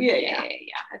breathe it in. Yeah.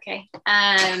 Okay.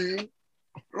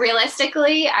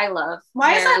 Realistically, I love.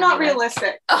 Why is that not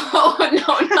realistic? Oh no!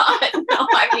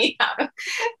 I mean,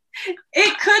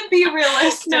 it could be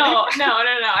realistic. No.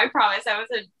 I promise. I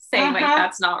wasn't saying like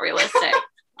that's not realistic.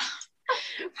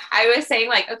 I was saying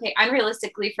like, okay,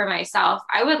 unrealistically for myself,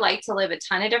 I would like to live a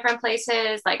ton of different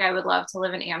places. Like, I would love to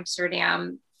live in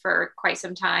Amsterdam for quite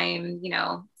some time.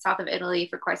 South of Italy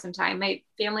for quite some time. My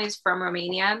family's from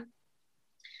Romania.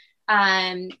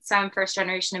 So I'm first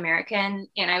generation American,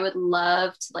 and I would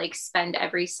love to like spend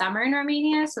every summer in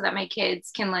Romania so that my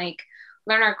kids can like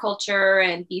learn our culture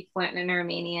and be fluent in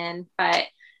Romanian. But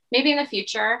maybe in the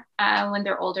future, when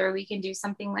they're older, we can do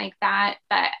something like that.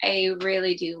 But I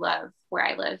really do love where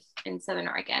I live in Southern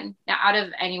Oregon. Now, out of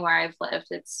anywhere I've lived,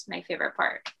 it's my favorite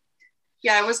part.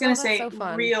 Yeah, I was going to say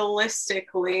so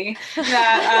realistically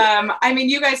that, I mean,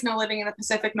 you guys know living in the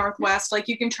Pacific Northwest, like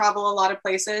you can travel a lot of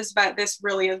places, but this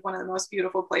really is one of the most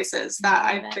beautiful places that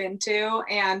I've been to.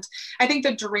 And I think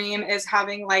the dream is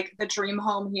having like the dream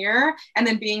home here and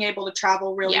then being able to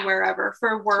travel really wherever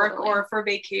for work or for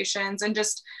vacations, and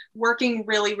just working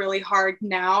really, really hard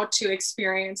now to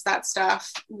experience that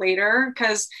stuff later.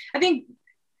 Because I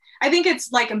think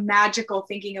it's like a magical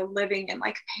thinking of living in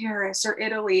like Paris or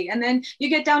Italy. And then you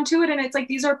get down to it and it's like,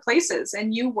 these are places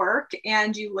and you work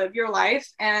and you live your life.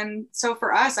 And so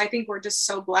for us, I think we're just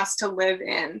so blessed to live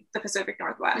in the Pacific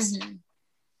Northwest. Mm-hmm.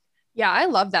 Yeah, I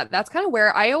love that. That's kind of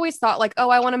where I always thought like, oh,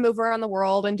 I want to move around the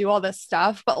world and do all this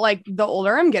stuff. But like the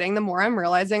older I'm getting, the more I'm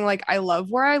realizing like I love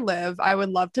where I live. I would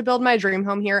love to build my dream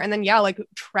home here. And then, yeah, like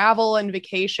travel and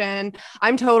vacation.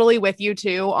 I'm totally with you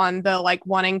too on the like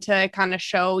wanting to kind of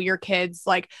show your kids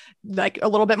like a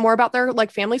little bit more about their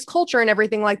like family's culture and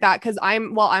everything like that. Cause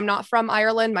I'm not from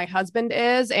Ireland. My husband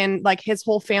is, and like his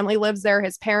whole family lives there,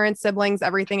 his parents, siblings,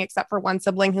 everything except for one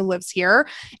sibling who lives here.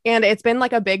 And it's been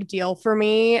like a big deal for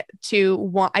me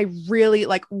I really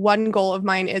like, one goal of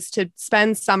mine is to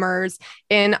spend summers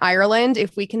in Ireland.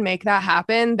 If we can make that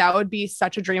happen, that would be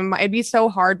such a dream. It'd be so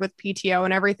hard with PTO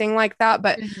and everything like that,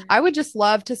 but I would just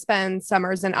love to spend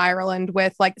summers in Ireland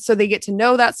with like, so they get to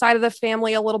know that side of the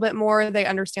family a little bit more. They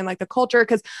understand like the culture,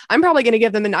 because I'm probably going to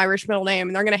give them an Irish middle name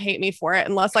and they're going to hate me for it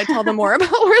unless I tell them more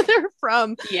about where they're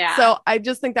from. Yeah. So I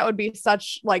just think that would be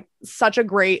such a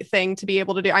great thing to be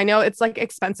able to do. I know it's like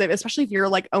expensive, especially if you're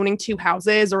like owning two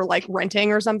houses or like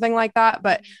renting or something like that,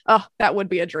 but that would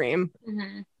be a dream.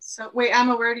 So wait,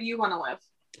 Emma, where do you want to live?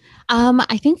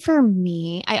 I think for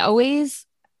me,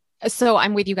 so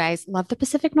I'm with you guys, love the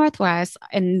Pacific Northwest.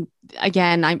 And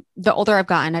again, the older I've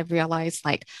gotten, I've realized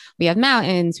like we have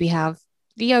mountains, we have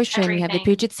the ocean, we have the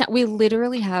Puget Sound, we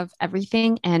literally have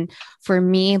everything. And for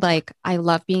me, like I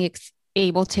love being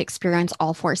able to experience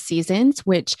all four seasons,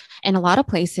 which in a lot of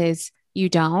places you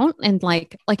don't. And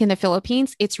like in the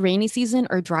Philippines, it's rainy season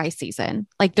or dry season.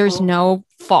 Like there's no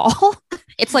fall.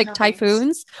 It's like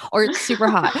typhoons or it's super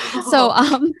hot.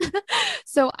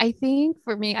 So I think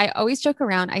for me, I always joke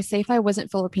around. I say if I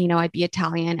wasn't Filipino, I'd be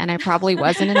Italian, and I probably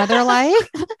was in another life.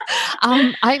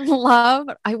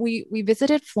 We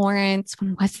visited Florence.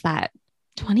 When was that?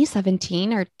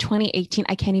 2017 or 2018.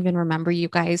 I can't even remember, you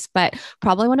guys, but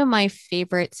probably one of my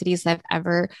favorite cities I've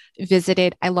ever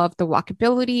visited. I love the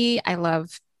walkability. I love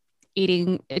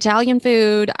eating Italian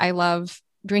food. I love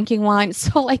drinking wine.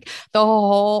 So like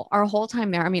our whole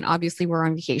time there, I mean, obviously we're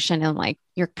on vacation and like,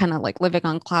 you're kind of like living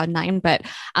on cloud nine, but,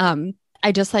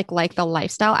 I just like the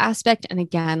lifestyle aspect. And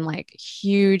again, like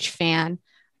huge fan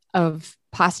of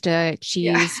pasta,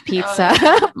 cheese,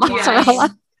 pizza,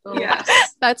 mozzarella. Yes.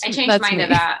 I changed mine to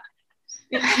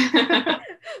that.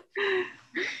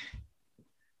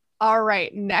 All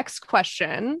right. Next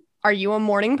question. Are you a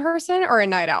morning person or a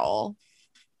night owl?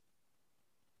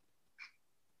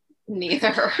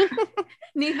 Neither.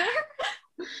 Neither?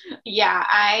 Yeah.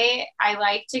 I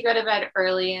like to go to bed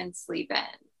early and sleep in.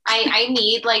 I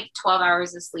need like 12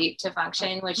 hours of sleep to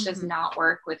function, which does not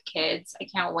work with kids. I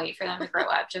can't wait for them to grow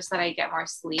up just so that I get more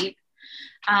sleep.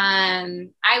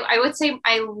 I would say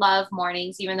I love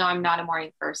mornings, even though I'm not a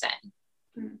morning person.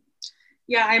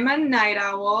 Yeah, I'm a night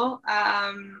owl.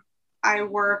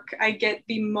 I get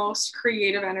the most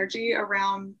creative energy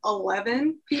around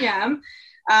 11 p.m.,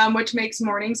 which makes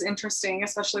mornings interesting,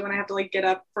 especially when I have to like get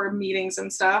up for meetings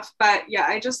and stuff. But yeah,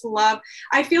 I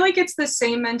feel like it's the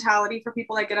same mentality for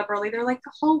people that get up early. They're like,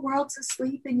 the whole world's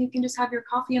asleep and you can just have your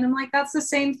coffee. And I'm like, that's the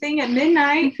same thing at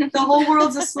midnight. The whole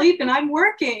world's asleep and I'm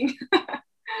working.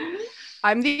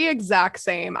 I'm the exact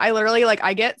same. I literally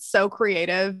I get so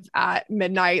creative at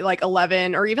midnight, like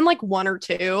 11 or even like 1 or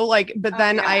 2, but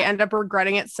then I end up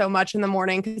regretting it so much in the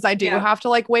morning because I do have to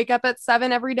wake up at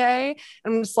 7 every day.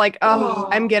 And I'm just like,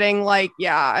 I'm getting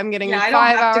I'm getting 5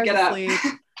 hours of sleep.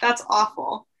 That's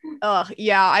awful.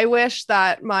 Yeah. I wish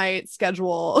that my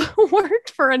schedule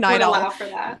worked for a night owl. Allow for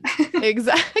that.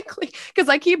 Exactly. Because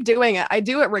I keep doing it. I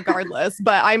do it regardless,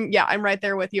 but I'm right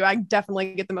there with you. I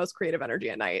definitely get the most creative energy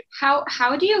at night.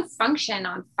 How do you function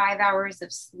on 5 hours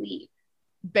of sleep?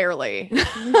 Barely.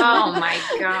 Oh my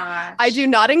gosh. I do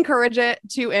not encourage it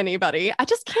to anybody. I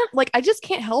just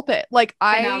can't help it.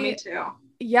 I know, me too.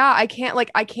 Yeah, I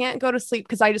can't go to sleep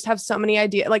because I just have so many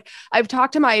ideas. I've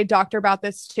talked to my doctor about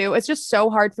this too. It's just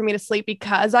so hard for me to sleep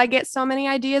because I get so many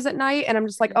ideas at night, and I'm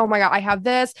just like, oh my God, I have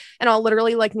this. And I'll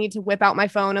literally need to whip out my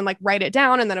phone and write it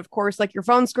down. And then of course, your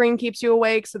phone screen keeps you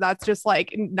awake. So that's just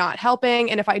not helping.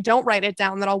 And if I don't write it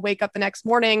down, then I'll wake up the next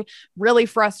morning really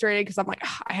frustrated because I'm like,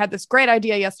 I had this great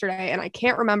idea yesterday and I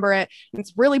can't remember it. And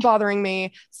it's really bothering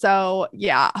me. So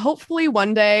yeah, hopefully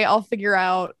one day I'll figure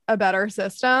out a better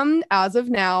system. As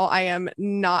of now, I am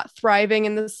not thriving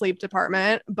in the sleep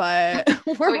department, but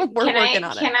we're working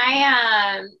on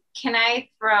it. Can I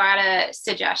throw out a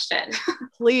suggestion?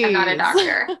 Please. I'm not a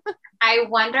doctor. I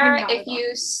wonder if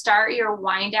you start your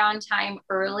wind down time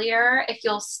earlier, if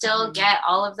you'll still get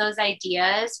all of those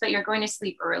ideas, but you're going to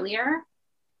sleep earlier.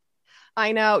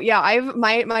 I know. Yeah.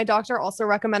 My doctor also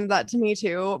recommended that to me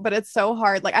too, but it's so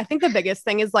hard. I think the biggest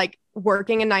thing is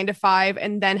working a 9 to 5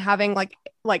 and then having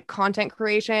content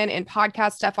creation and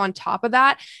podcast stuff on top of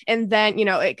that. And then,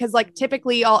 cause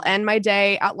typically I'll end my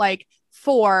day at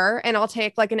 4 and I'll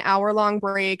take an hour long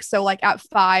break. So at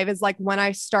 5 is when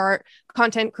I start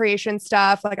content creation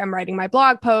stuff. I'm writing my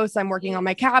blog posts, I'm working on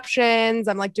my captions,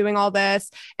 I'm doing all this.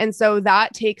 And so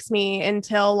that takes me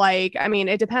until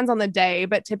it depends on the day,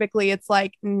 but typically it's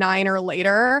 9 or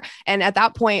later. And at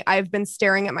that point I've been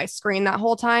staring at my screen that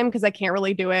whole time because I can't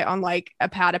really do it on a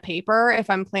pad of paper if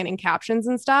I'm planning captions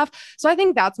and stuff. So I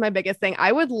think that's my biggest thing.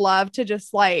 I would love to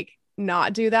just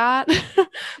not do that.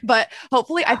 But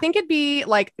hopefully, I think it'd be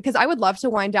like, because I would love to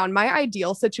wind down. My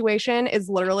ideal situation is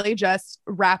literally just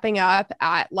wrapping up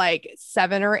at like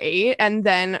 7 or 8 and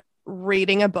then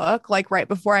reading a book like right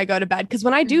before I go to bed. Because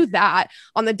when I do that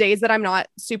on the days that I'm not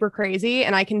super crazy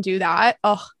and I can do that,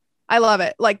 oh, I love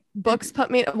it. Like books put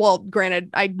me, well, granted,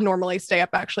 I normally stay up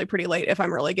actually pretty late if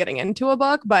I'm really getting into a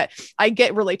book, but I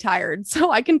get really tired. So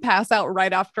I can pass out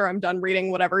right after I'm done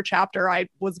reading whatever chapter I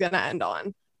was going to end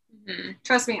on.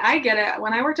 Trust me, I get it.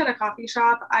 When I worked at a coffee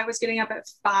shop, I was getting up at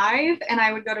 5 and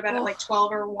I would go to bed at like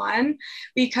 12 or 1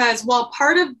 because, well,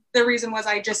 part of the reason was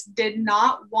I just did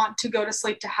not want to go to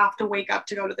sleep to have to wake up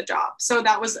to go to the job. So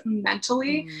that was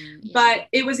mentally, but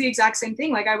it was the exact same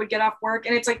thing. Like I would get off work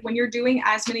and it's like when you're doing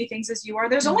as many things as you are,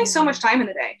 there's only so much time in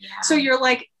a day. So you're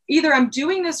like, either I'm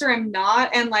doing this or I'm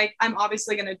not. And like, I'm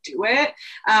obviously going to do it.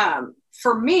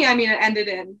 For me, I mean, it ended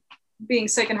in being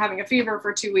sick and having a fever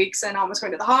for 2 weeks and almost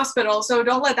going to the hospital. So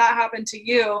don't let that happen to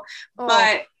you.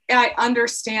 But I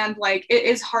understand, like, it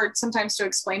is hard sometimes to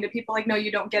explain to people, like, no,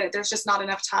 you don't get it. There's just not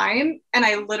enough time. And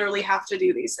I literally have to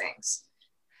do these things.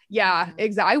 Yeah,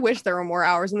 exactly. I wish there were more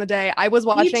hours in the day. I was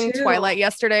watching Twilight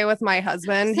yesterday with my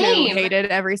husband who hated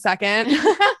every second.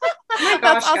 Oh my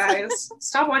gosh, guys.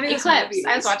 Stop watching Eclipse.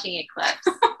 I was watching Eclipse.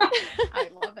 I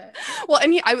love it. Well,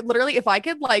 and I would literally, if I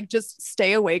could like just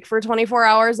stay awake for 24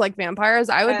 hours like vampires,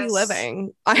 I would be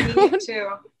living. I would too.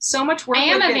 So much work. I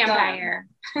am a vampire.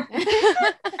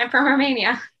 I'm from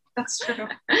Romania. That's true.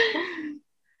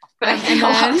 But I can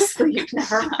fall asleep.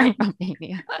 Never mind.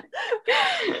 Romania.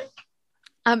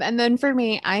 And then for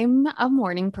me, I'm a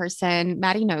morning person.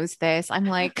 Maddie knows this. I'm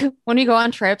like, when we go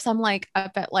on trips, I'm like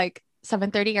up at like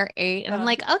 7:30 or 8 and I'm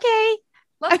like, okay,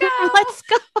 let's go. Let's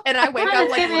go. And I wake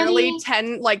up like literally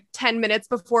 10 minutes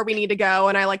before we need to go.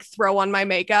 And I like throw on my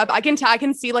makeup. I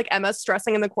can see like Emma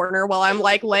stressing in the corner while I'm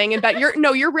like laying in bed.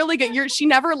 You're really good. She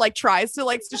never like tries to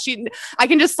like, I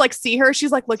can just like see her.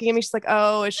 She's like looking at me. She's like,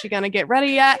 oh, is she going to get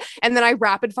ready yet? And then I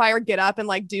rapid fire get up and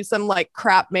like do some like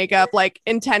crap makeup like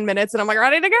in 10 minutes. And I'm like,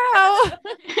 ready to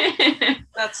go.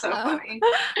 That's so funny.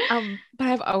 But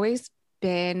I've always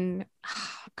been,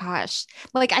 gosh,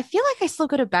 like, I feel like I still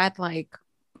go to bed like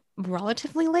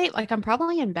relatively late. Like I'm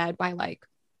probably in bed by like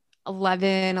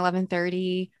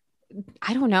 11:30.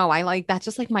 I don't know. I like, that's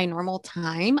just like my normal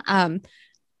time.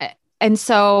 And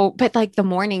so, but like the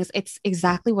mornings, it's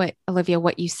exactly what Olivia,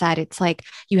 what you said. It's like,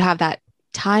 you have that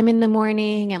time in the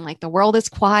morning and like the world is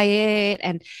quiet.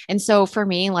 And so for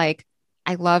me, like,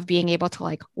 I love being able to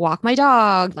like walk my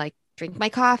dog, like drink my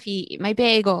coffee, eat my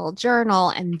bagel, journal,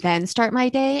 and then start my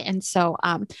day. And so,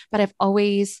 but I've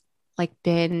always like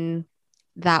been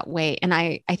that way. And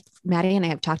Maddie and I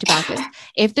have talked about this.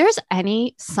 If there's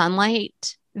any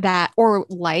sunlight or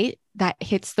light that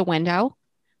hits the window,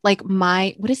 like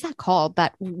what is that called?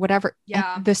 That whatever,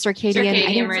 the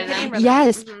circadian rhythm.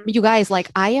 Yes. Mm-hmm. You guys, like,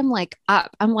 I am like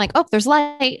up, I'm like, oh, there's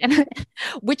light. And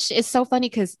which is so funny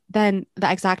because then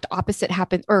the exact opposite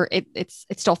happens, or it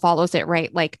still follows it,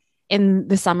 right? Like, in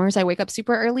the summers, I wake up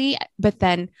super early, but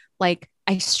then like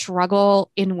I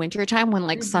struggle in wintertime when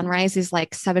like sunrise is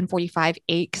like 7:45,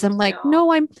 8. Cause I'm like,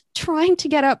 no, I'm trying to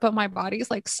get up, but my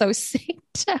body's like so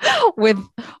synced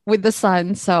with the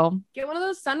sun. So get one of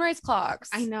those sunrise clocks.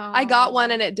 I know. I got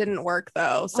one and it didn't work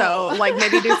though. So like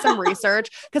maybe do some research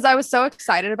because I was so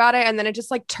excited about it. And then it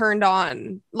just like turned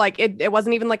on. Like it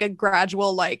wasn't even like a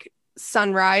gradual like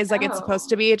sunrise like it's supposed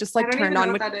to be. It just like turned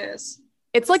on. What that is.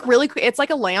 It's like really, it's like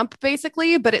a lamp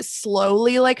basically, but it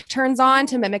slowly like turns on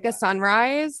to mimic a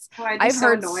sunrise. Oh, I've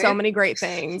heard so many great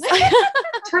things.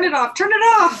 Turn it off. Turn it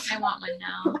off. I want one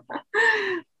now.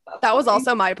 That was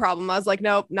also my problem. I was like,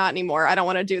 nope, not anymore. I don't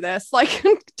want to do this. Like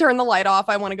turn the light off.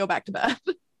 I want to go back to bed.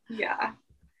 Yeah.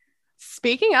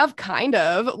 Speaking of kind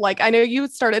of, like, I know you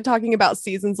started talking about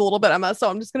seasons a little bit, Emma, so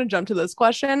I'm just going to jump to this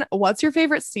question. What's your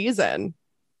favorite season?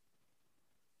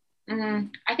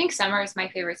 I think summer is my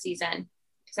favorite season.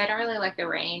 I don't really like the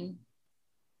rain.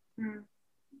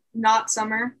 Not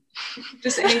summer.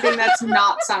 Just anything that's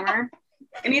not summer.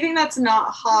 Anything that's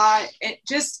not hot. It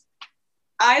just,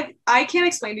 I can't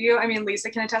explain to you. I mean, Lisa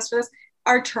can attest to this.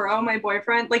 Arturo, my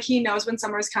boyfriend, like he knows when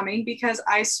summer is coming because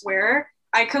I swear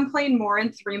I complain more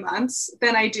in 3 months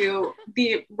than I do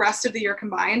the rest of the year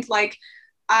combined. Like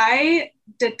I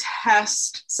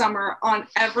detest summer on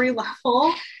every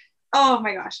level. Oh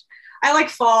my gosh. I like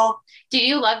fall. Do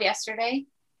you love yesterday?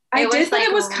 I did, but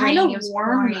it was kind of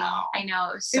warm though. I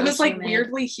know. It was like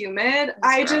weirdly humid.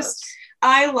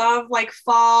 I love like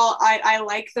fall. I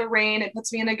like the rain. It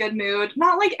puts me in a good mood.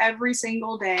 Not like every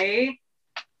single day,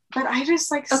 but I just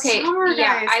like summer.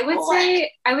 Yeah, guys.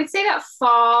 I would say that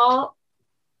fall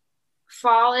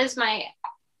is my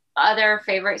other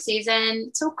favorite season.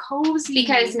 It's so cozy.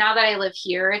 Because now that I live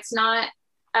here, it's not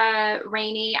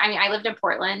rainy. I mean, I lived in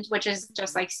Portland, which is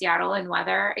just like Seattle in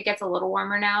weather. It gets a little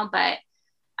warmer now, but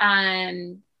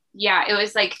yeah, it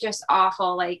was like just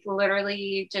awful. Like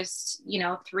literally just,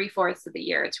 3/4 of the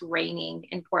year it's raining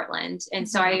in Portland. And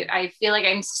so I feel like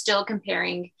I'm still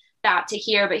comparing that to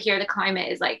here, but here the climate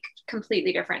is like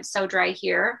completely different. So dry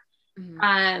here.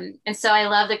 And so I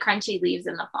love the crunchy leaves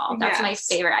in the fall. That's my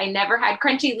favorite. I never had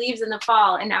crunchy leaves in the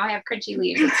fall, and now I have crunchy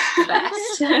leaves. It's the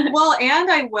best. Well,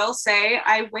 and I will say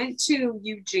I went to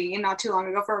Eugene not too long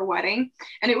ago for a wedding,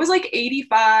 and it was like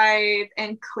 85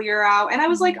 and clear out, and I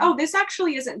was like, oh, this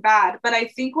actually isn't bad. But I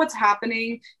think what's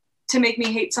happening to make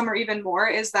me hate summer even more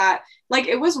is that like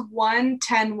it was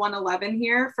 110, 111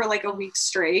 here for like a week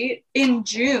straight in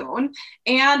June.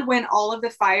 And when all of the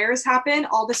fires happen,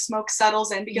 all the smoke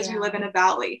settles in because we live in a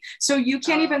valley. So you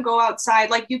can't even go outside.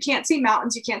 Like you can't see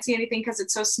mountains. You can't see anything because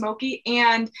it's so smoky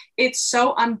and it's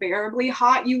so unbearably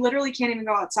hot. You literally can't even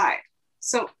go outside.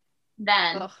 So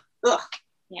then,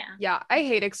 Yeah, I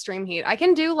hate extreme heat. I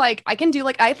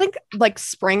think like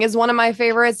spring is one of my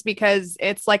favorites because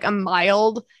it's like a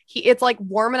mild heat. It's like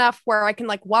warm enough where I can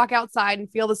like walk outside and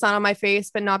feel the sun on my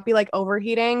face, but not be like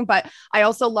overheating. But I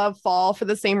also love fall for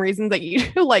the same reasons that you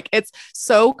do. Like it's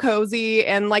so cozy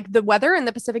and like the weather in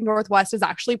the Pacific Northwest is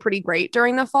actually pretty great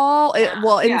during the fall.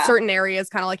 In certain areas,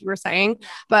 kind of like you were saying,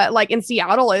 but like in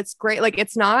Seattle, it's great. Like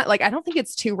it's not like, I don't think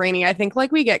it's too rainy. I think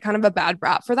like we get kind of a bad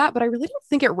rap for that, but I really don't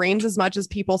think it rains as much as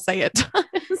people say it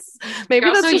does. Maybe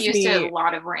you're that's also just used me. to a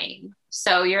lot of rain,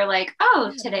 so you're like,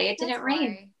 oh, today it didn't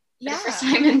rain. Yeah, the first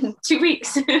time in 2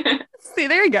 weeks. See,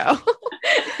 there you go.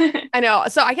 I know.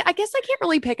 So I guess I can't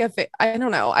really pick I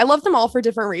don't know. I love them all for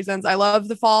different reasons. I love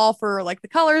the fall for like the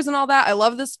colors and all that. I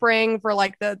love the spring for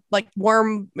like the like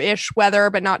warm-ish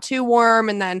weather, but not too warm.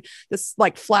 And then this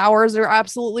like flowers are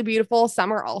absolutely beautiful.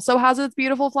 Summer also has its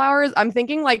beautiful flowers. I'm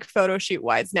thinking like photo shoot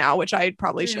wise now, which I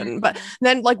probably shouldn't. But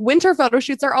then like winter photo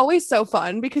shoots are always so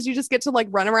fun because you just get to like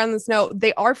run around in the snow.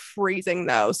 They are freezing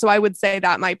though. So I would say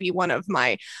that might be one of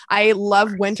my, I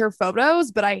love winter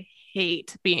photos, but I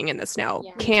hate being in the snow.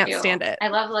 Can't stand it. I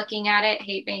love looking at it,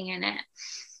 hate being in it.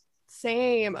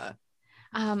 Same.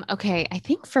 Okay. I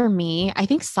think for me, I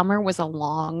think summer was a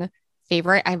long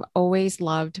favorite. I've always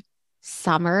loved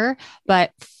summer,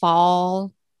 but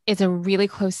fall is a really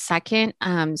close second.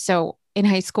 So in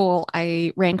high school,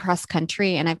 I ran cross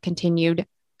country and I've continued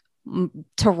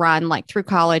to run like through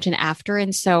college and after.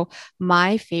 And so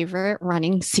my favorite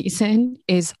running season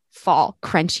is fall.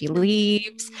 Crunchy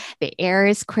leaves, the air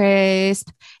is crisp,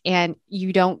 and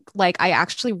you don't like, I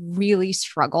actually really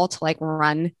struggle to like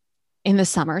run in the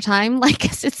summertime. Like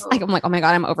it's like, I'm like, oh my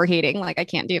God, I'm overheating. Like I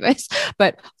can't do this.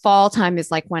 But fall time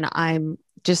is like when I'm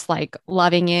just like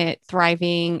loving it,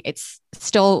 thriving. It's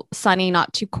still sunny,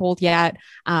 not too cold yet.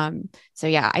 So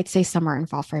yeah, I'd say summer and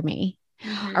fall for me.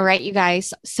 All right, you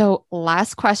guys. So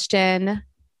last question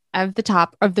of the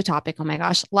topic. Oh my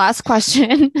gosh. Last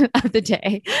question of the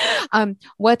day.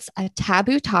 What's a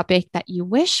taboo topic that you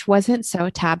wish wasn't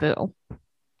so taboo?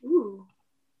 Ooh,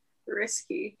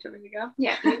 risky. Do you want me to go?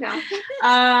 Yeah, you go.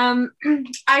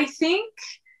 I think,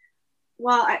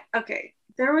 okay.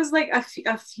 There was like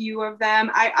a few of them.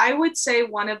 I would say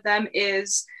one of them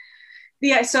is,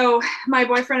 so my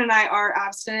boyfriend and I are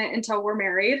abstinent until we're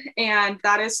married. And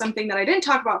that is something that I didn't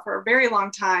talk about for a very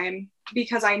long time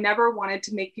because I never wanted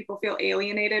to make people feel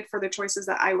alienated for the choices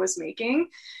that I was making.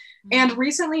 And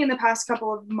recently in the past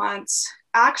couple of months,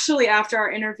 actually after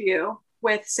our interview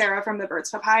with Sarah from the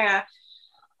Birds Papaya,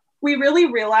 we really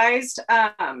realized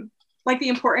like the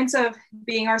importance of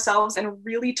being ourselves and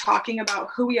really talking about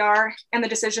who we are and the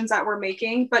decisions that we're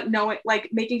making, but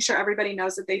making sure everybody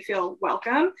knows that they feel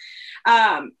welcome.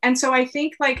 And so I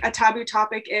think like a taboo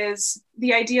topic is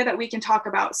the idea that we can talk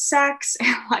about sex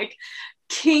and like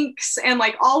kinks and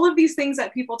like all of these things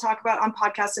that people talk about on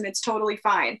podcasts, and it's totally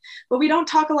fine. But we don't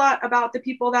talk a lot about the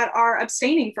people that are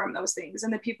abstaining from those things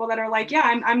and the people that are like,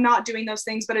 yeah, I'm not doing those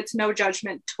things, but it's no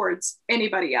judgment towards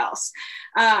anybody else.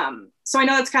 So I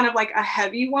know it's kind of like a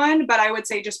heavy one, but I would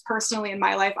say just personally in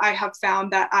my life, I have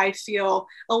found that I feel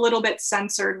a little bit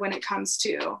censored when it comes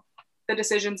to the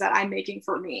decisions that I'm making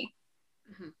for me.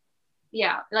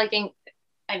 Yeah,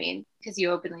 I mean, because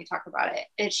you openly talk about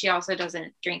it. She also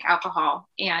doesn't drink alcohol,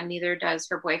 and neither does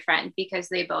her boyfriend because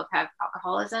they both have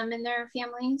alcoholism in their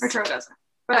families. Arturo doesn't.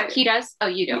 But he does? Oh,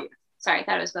 you do. Yeah. Sorry, I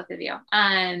thought it was both of you.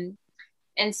 And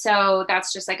so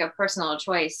that's just like a personal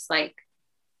choice, like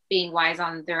being wise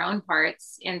on their own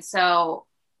parts. And so,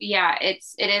 yeah, it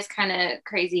is kind of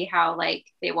crazy how like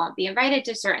they won't be invited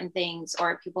to certain things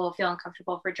or people feel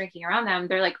uncomfortable for drinking around them.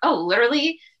 They're like, oh,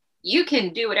 literally you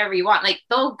can do whatever you want. Like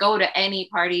they'll go to any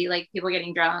party, like people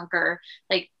getting drunk or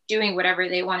like doing whatever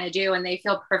they want to do. And they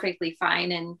feel perfectly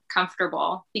fine and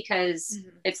comfortable because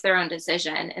it's their own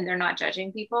decision and they're not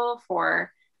judging people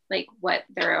for like what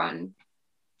their own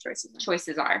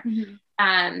choices are.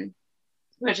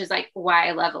 Which is like why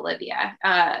I love Olivia,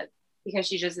 because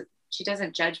she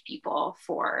doesn't judge people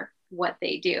for what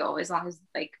they do as long as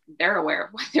like they're aware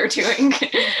of what they're doing.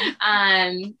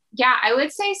 Yeah, I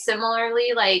would say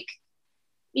similarly, like,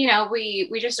 you know,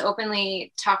 we just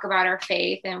openly talk about our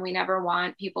faith and we never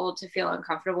want people to feel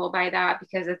uncomfortable by that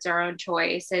because it's our own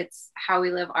choice. It's how we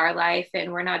live our life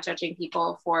and we're not judging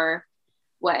people for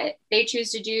what they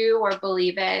choose to do or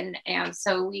believe in. And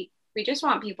so we just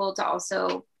want people to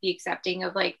also be accepting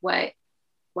of like what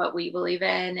we believe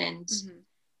in and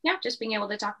yeah, just being able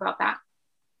to talk about that.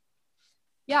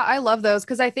 Yeah, I love those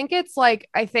because I think it's like,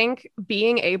 I think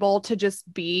being able to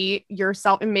just be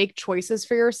yourself and make choices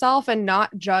for yourself and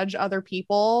not judge other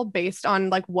people based on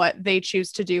like what they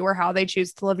choose to do or how they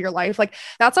choose to live your life. Like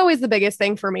that's always the biggest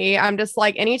thing for me. I'm just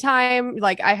like, anytime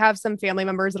like I have some family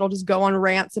members that'll just go on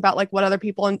rants about like what other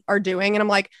people are doing. And I'm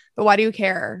like, but why do you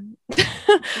care?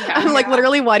 I'm like,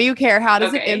 literally, why do you care? How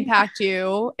does it impact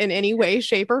you in any way,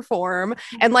 shape, or form?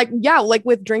 And like, yeah, like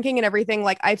with drinking and everything,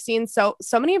 like I've seen so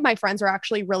many of my friends are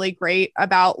actually really great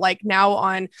about like now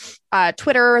on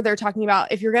Twitter, they're talking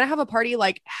about if you're going to have a party,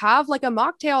 like have like a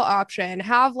mocktail option,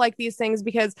 have like these things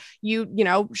because you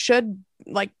know, should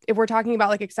like, if we're talking about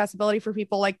like accessibility for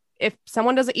people, like if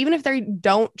someone doesn't, even if they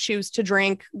don't choose to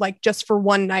drink, like just for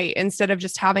one night, instead of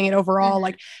just having it overall,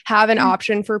 like have an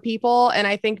option for people. And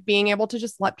I think being able to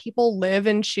just let people live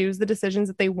and choose the decisions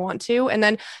that they want to, and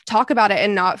then talk about it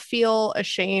and not feel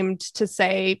ashamed to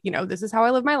say, you know, this is how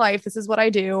I live my life. This is what I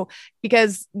do.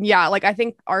 Because yeah, like I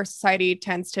think our society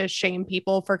tends to shame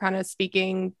people for kind of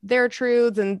speaking their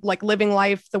truths and like living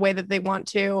life the way that they want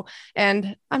to.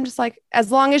 And I'm just like,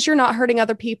 as long as you're not hurting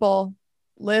other people,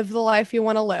 live the life you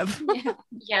want to live.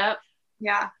 Yep.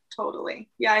 Yeah, totally.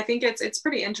 Yeah, I think it's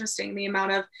pretty interesting the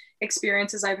amount of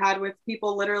experiences I've had with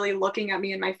people literally looking at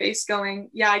me in my face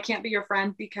going, yeah, I can't be your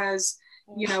friend because,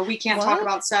 you know, we can't talk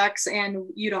about sex and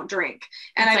you don't drink.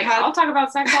 And I'll talk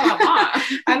about sex all I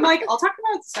want. I'm like, I'll talk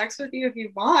about sex with you if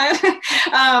you want.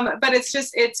 But it's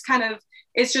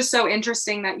just so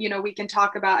interesting that, you know,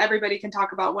 everybody can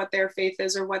talk about what their faith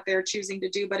is or what they're choosing to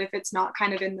do. But if it's not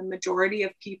kind of in the majority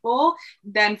of people,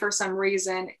 then for some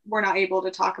reason we're not able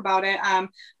to talk about it.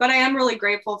 But I am really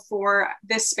grateful for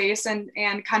this space and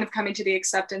kind of coming to the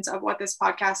acceptance of what this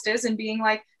podcast is and being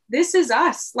like, this is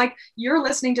us. Like you're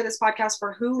listening to this podcast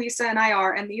for who Lisa and I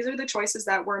are. And these are the choices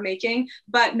that we're making.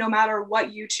 But no matter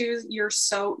what you choose, you're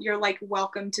like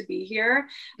welcome to be here.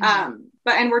 And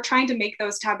we're trying to make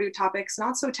those taboo topics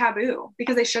not so taboo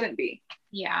because they shouldn't be.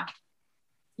 Yeah.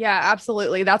 Yeah,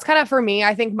 absolutely. That's kind of for me.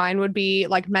 I think mine would be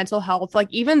like mental health. Like,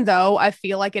 even though I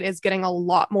feel like it is getting a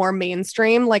lot more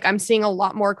mainstream, like I'm seeing a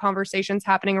lot more conversations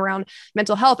happening around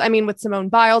mental health. I mean, with Simone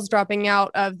Biles dropping out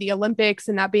of the Olympics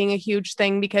and that being a huge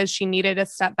thing because she needed a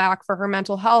step back for her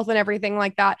mental health and everything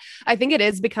like that. I think it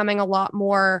is becoming a lot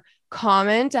more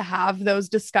common to have those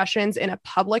discussions in a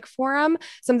public forum.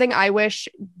 Something I wish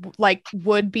like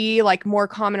would be like more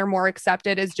common or more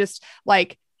accepted is just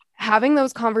like having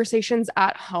those conversations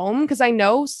at home. Cause I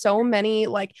know so many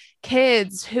like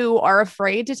kids who are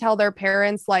afraid to tell their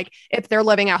parents, like if they're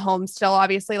living at home still,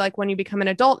 obviously, like when you become an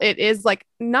adult, it is like,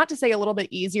 not to say a little bit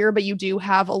easier, but you do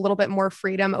have a little bit more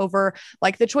freedom over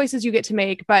like the choices you get to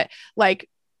make. But like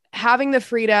having the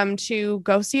freedom to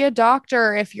go see a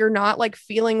doctor if you're not like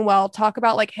feeling well, talk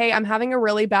about like, hey, I'm having a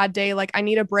really bad day, like I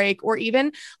need a break. Or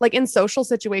even like in social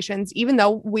situations, even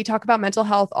though we talk about mental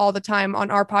health all the time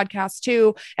on our podcast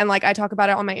too, and like I talk about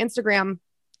it on my Instagram,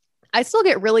 I still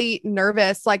get really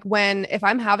nervous. Like if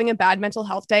I'm having a bad mental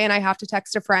health day and I have to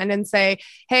text a friend and say,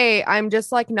 hey, I'm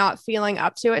just like not feeling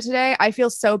up to it today. I feel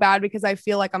so bad because I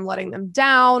feel like I'm letting them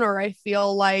down, or I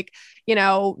feel like, you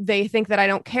know, they think that I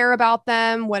don't care about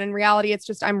them, when in reality, it's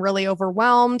just, I'm really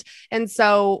overwhelmed. And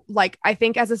so like, I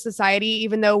think as a society,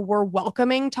 even though we're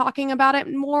welcoming talking about it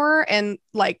more, and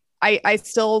like, I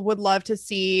still would love to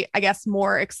see, I guess,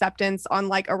 more acceptance on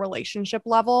like a relationship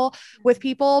level with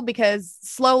people, because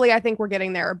slowly I think we're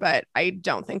getting there, but I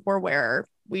don't think we're where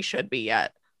we should be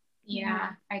yet.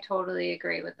 Yeah, I totally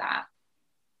agree with that.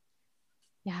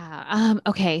 Yeah.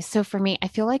 Okay. So for me, I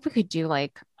feel like we could do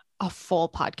like a full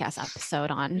podcast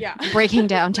episode on breaking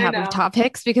down taboo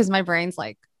topics, because my brain's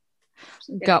like,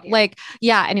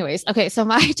 anyways. Okay. So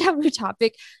my taboo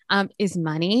topic is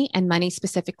money, and money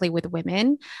specifically with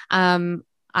women.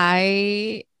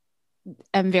 I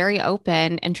am very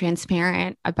open and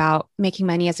transparent about making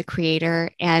money as a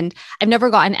creator. And I've never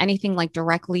gotten anything like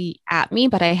directly at me,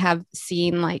 but I have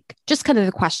seen like just kind of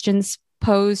the questions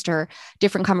posed or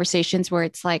different conversations where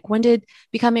it's like, when did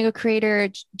becoming a creator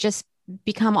just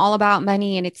become all about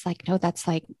money? And it's like, no, that's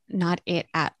like not it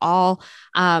at all.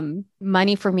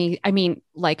 Money for me, I mean,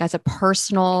 like as a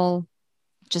personal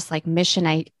just like mission,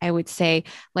 I would say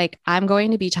like I'm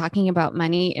going to be talking about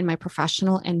money in my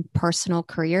professional and personal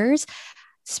careers,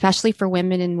 especially for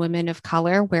women and women of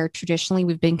color, where traditionally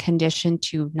we've been conditioned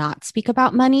to not speak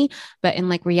about money. But in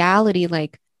like reality,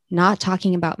 like not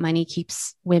talking about money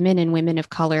keeps women and women of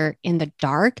color in the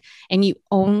dark. And you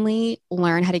only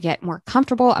learn how to get more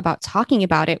comfortable about talking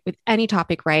about it with any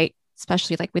topic, right?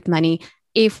 Especially like with money,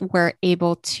 if we're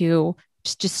able to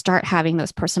just start having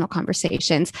those personal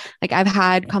conversations. Like I've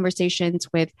had conversations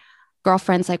with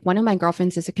girlfriends, like one of my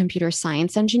girlfriends is a computer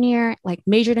science engineer, like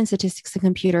majored in statistics and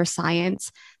computer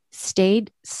science,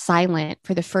 stayed silent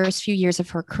for the first few years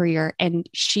of her career. And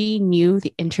she knew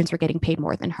the interns were getting paid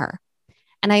more than her.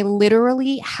 And I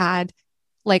literally had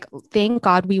like, thank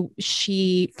God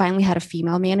she finally had a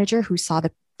female manager who saw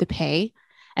the pay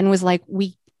and was like,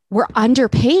 we're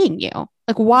underpaying you.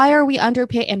 Like, why are we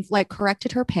underpaid? And like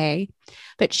corrected her pay.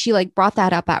 But she like brought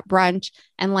that up at brunch.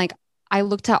 And like, I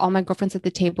looked at all my girlfriends at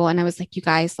the table and I was like, you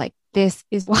guys, like, this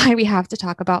is why we have to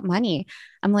talk about money.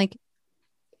 I'm like,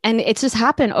 and it's just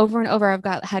happened over and over.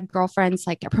 Had girlfriends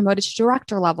like get promoted to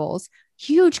director levels,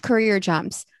 huge career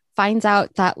jumps, finds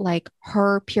out that like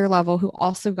her peer level who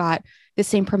also got the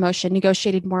same promotion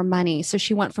negotiated more money. So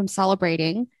she went from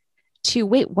celebrating to,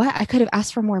 wait, what? I could have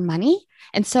asked for more money.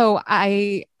 And so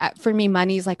for me,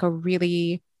 money is like a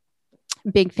really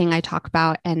big thing I talk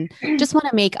about, and just want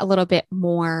to make a little bit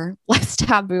more less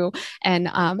taboo and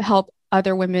help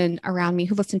other women around me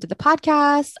who listen to the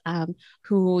podcast,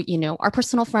 who, you know, are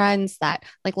personal friends, that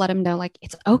like let them know like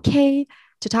it's okay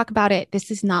to talk about it.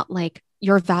 This is not like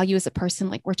your value as a person.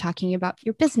 Like we're talking about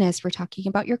your business, we're talking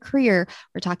about your career,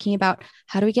 we're talking about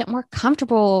how do we get more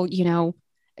comfortable, you know,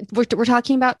 we're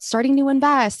talking about starting to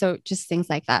invest. So just things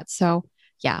like that. So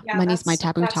yeah, money's my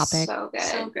taboo topic. So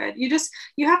good.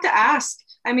 You have to ask.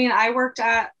 I mean, I worked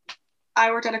at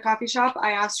a coffee shop.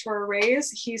 I asked for a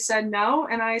raise. He said no.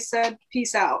 And I said,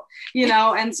 peace out, you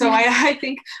know? And so I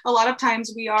think a lot of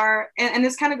times we are, and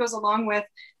this kind of goes along with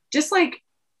just like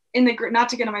in the group, not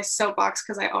to get on my soapbox,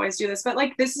 because I always do this, but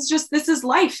like, this is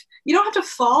life. You don't have to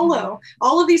follow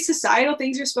all of these societal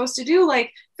things you're supposed to do.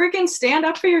 Like freaking stand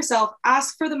up for yourself,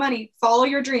 ask for the money, follow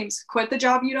your dreams, quit the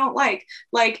job you don't like.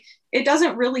 Like, it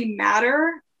doesn't really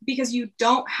matter, because you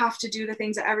don't have to do the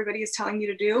things that everybody is telling you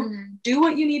to do. Do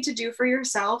what you need to do for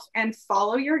yourself and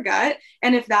follow your gut.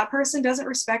 And if that person doesn't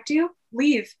respect you,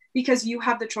 leave, because you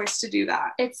have the choice to do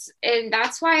that. And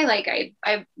that's why like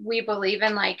we believe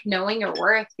in like knowing your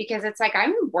worth, because it's like,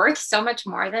 I'm worth so much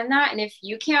more than that. And if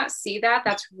you can't see that,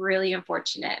 that's really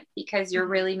unfortunate, because you're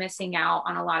really missing out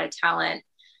on a lot of talent.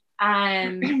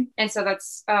 And so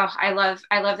that's, I love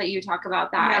that you talk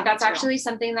about that. Yeah, that's actually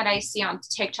something that I see on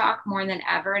TikTok more than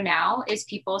ever now, is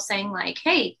people saying like,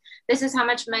 hey, this is how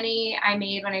much money I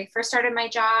made when I first started my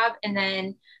job. And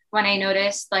then when I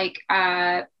noticed like,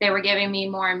 they were giving me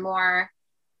more and more,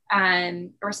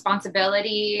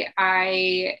 responsibility,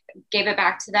 I gave it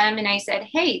back to them. And I said,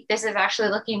 hey, this is actually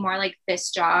looking more like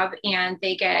this job, and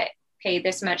they get paid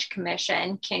this much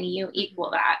commission. Can you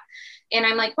equal that? And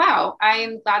I'm like, wow,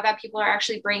 I'm glad that people are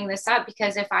actually bringing this up,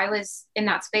 because if I was in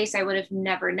that space, I would have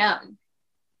never known.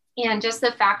 And just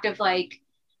the fact of like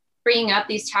bringing up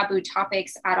these taboo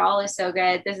topics at all is so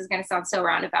good. This is going to sound so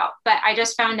roundabout, but I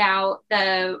just found out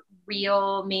the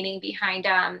real meaning behind,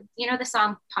 you know, the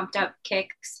song Pumped Up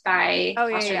Kicks by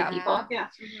Foster the People. Yeah.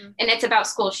 And it's about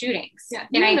school shootings. Yeah.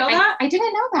 And I know that? I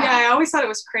didn't know that. Yeah. I always thought it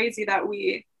was crazy that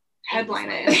we headline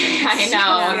it. I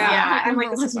know. Yeah. I'm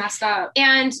like, this is messed up.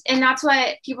 And that's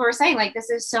what people were saying. Like, this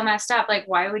is so messed up. Like,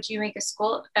 why would you make a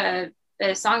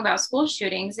song about school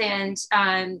shootings? And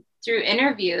through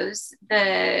interviews,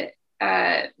 the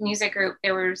music group,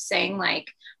 they were saying like,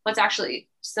 what's actually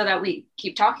so that we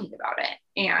keep talking about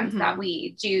it, and that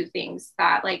we do things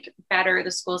that like better the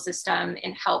school system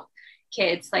and help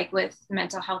kids like with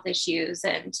mental health issues,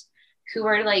 and who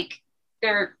are like,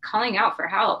 they're calling out for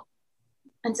help.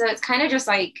 And so it's kind of just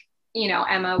like, you know,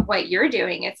 Emma, what you're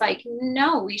doing. It's like,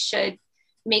 no, we should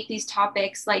make these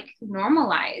topics like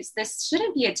normalized. This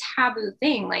shouldn't be a taboo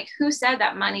thing. Like, who said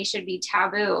that money should be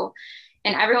taboo?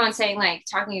 And everyone's saying like,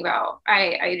 talking about,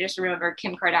 I just remember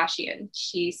Kim Kardashian,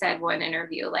 she said one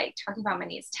interview, like talking about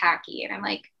money is tacky. And I'm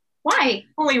like, Why?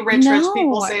 Only rich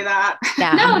people say that.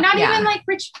 Yeah. No, not even like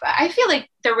rich. I feel like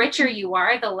the richer you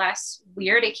are, the less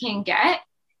weird it can get,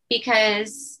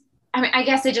 because I mean, I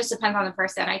guess it just depends on the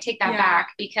person. I take that back,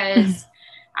 because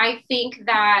I think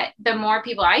that the more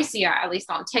people I see, at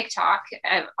least on TikTok,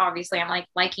 obviously I'm like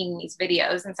liking these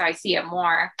videos, and so I see it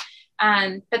more.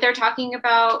 But they're talking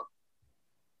about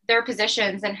their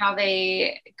positions and how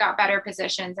they got better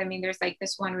positions. I mean, there's like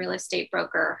this one real estate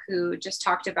broker who just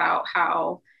talked about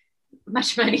how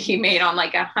much money he made on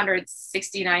like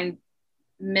 $169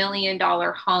 million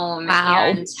home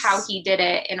and how he did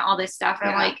it and all this stuff.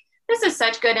 And I'm like, this is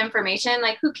such good information.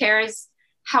 Like, who cares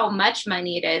how much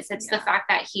money it is? It's the fact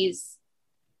that he's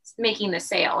making the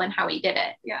sale and how he did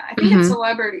it. Yeah. I think it's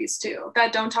celebrities too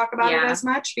that don't talk about it as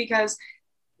much, because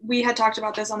we had talked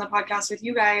about this on the podcast with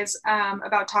you guys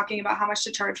about talking about how much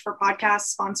to charge for podcast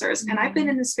sponsors. And I've been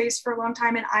in this space for a long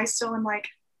time, and I still am like,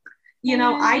 you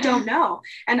know, I don't know.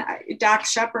 And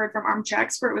Dax Shepard from Armchair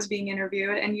Expert was being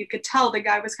interviewed, and you could tell the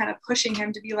guy was kind of pushing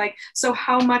him to be like, so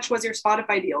how much was your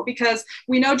Spotify deal? Because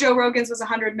we know Joe Rogan's was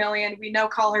 100 million. We know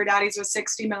Call Her Daddy's was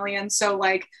 60 million. So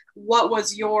like, what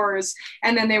was yours?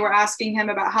 And then they were asking him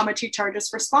about how much he charges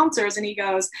for sponsors. And he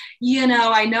goes, you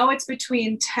know, I know it's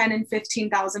between 10 and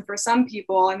 15,000 for some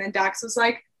people. And then Dax was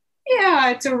like, yeah,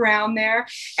 it's around there.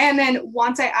 And then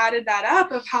once I added that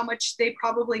up of how much they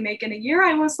probably make in a year,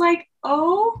 I was like,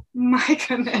 oh my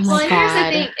goodness. Well, here's the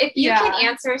thing. If you can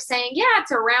answer saying, yeah,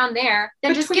 it's around there,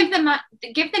 then just give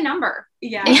the number.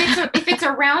 Yeah. If it's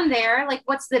around there, like,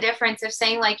 what's the difference of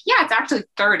saying like, yeah, it's actually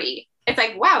 30. It's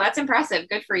like, wow, that's impressive.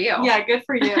 Good for you. Yeah. Good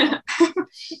for you.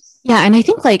 Yeah. And I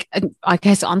think like, I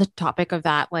guess on the topic of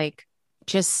that, like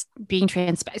just being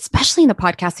transparent, especially in the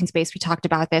podcasting space, we talked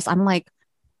about this. I'm like,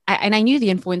 I knew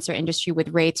the influencer industry with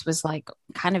rates was like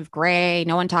kind of gray.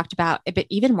 No one talked about it, but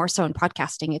even more so in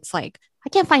podcasting, it's like, I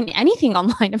can't find anything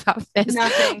online about this.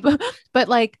 Nothing. But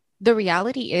like the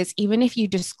reality is, even if you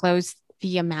disclose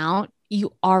the amount,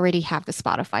 you already have the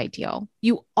Spotify deal.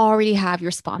 You already have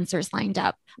your sponsors lined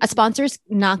up. A sponsor's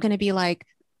not going to be like,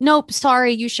 nope,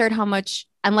 sorry, you shared how much,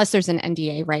 unless there's an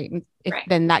NDA, right?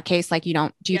 Then in that case, like you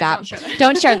don't do that.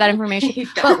 Don't share that information.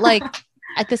 But like,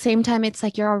 at the same time, it's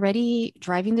like you're already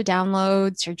driving the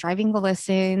downloads, you're driving the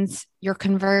listens, you're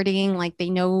converting, like they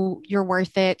know you're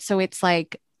worth it. So it's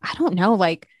like, I don't know,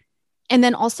 like, and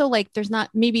then also like there's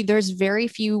very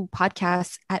few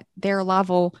podcasts at their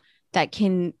level that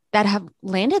have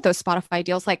landed those Spotify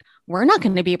deals. Like, we're not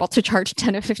going to be able to charge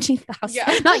 10 or 15,000.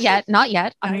 Yeah. Not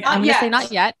yet. I'm going to say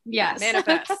not yet. Yes.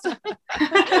 Manifest.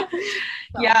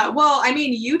 Yeah. Well, I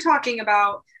mean, you talking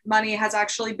about money has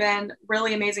actually been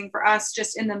really amazing for us,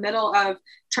 just in the middle of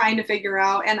trying to figure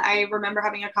out. And I remember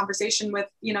having a conversation with,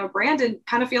 you know, Brandon,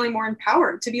 kind of feeling more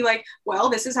empowered to be like, well,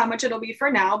 this is how much it'll be for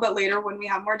now, but later when we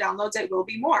have more downloads, it will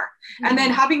be more. Mm-hmm. And then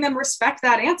having them respect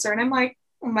that answer. And I'm like,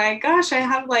 oh my gosh, I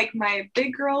have like my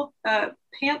big girl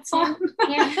pants on,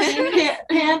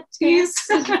 panties.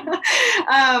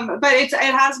 But it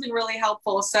has been really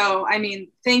helpful. So, I mean,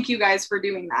 thank you guys for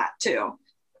doing that too.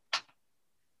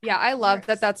 Yeah, I love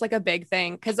that. That's like a big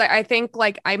thing, because I think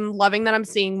like I'm loving that I'm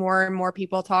seeing more and more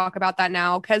people talk about that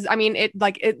now, because I mean it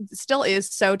still is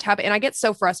so taboo, and I get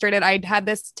so frustrated. I had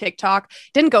this TikTok,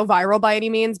 didn't go viral by any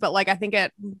means, but like I think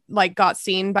it like got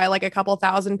seen by like a couple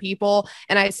thousand people,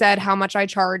 and I said how much I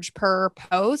charge per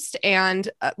post, and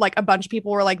like a bunch of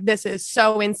people were like, this is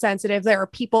so insensitive. There are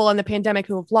people in the pandemic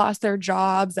who have lost their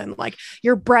jobs, and like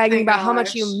you're bragging about how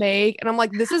much you make, and I'm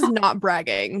like, this is not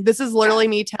bragging. This is literally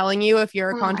me telling you, if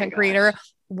you're a content creator,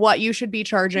 what you should be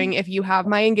charging. If you have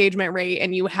my engagement rate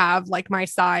and you have like my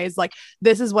size, like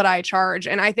this is what I charge.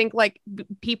 And I think like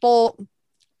people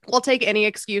will take any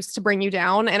excuse to bring you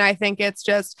down. And I think it's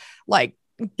just like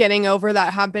getting over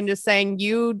that hump and just saying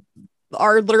you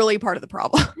are literally part of the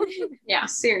problem. Yeah,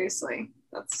 seriously.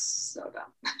 That's so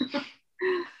dumb.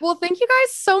 Well, thank you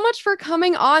guys so much for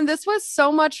coming on. This was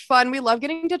so much fun. We love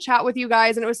getting to chat with you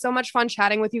guys, and it was so much fun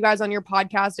chatting with you guys on your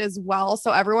podcast as well.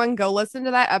 So everyone go listen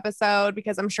to that episode,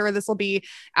 because I'm sure this will be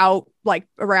out like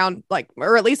around like,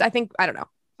 or at least I think, I don't know.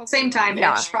 Same time,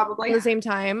 probably. The same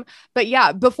time. But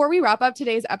yeah, before we wrap up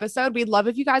today's episode, we'd love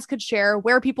if you guys could share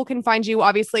where people can find you,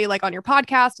 obviously like on your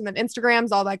podcast and then Instagrams,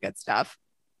 all that good stuff.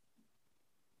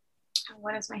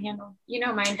 What is my handle? You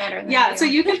know mine better than you. So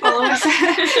you can follow us.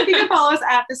 You can follow us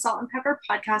at the Salt and Pepper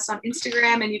Podcast on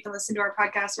Instagram, and you can listen to our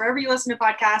podcast wherever you listen to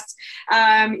podcasts.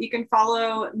 You can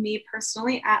follow me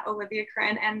personally at Olivia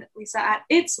Corinne, and Lisa at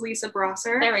It's Lisa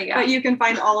Brosser. There we go. But you can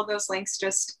find all of those links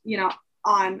just, you know,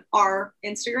 on our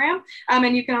Instagram.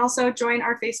 And you can also join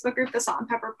our Facebook group, the Salt and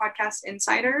Pepper Podcast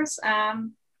Insiders.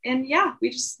 yeah, we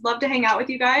just love to hang out with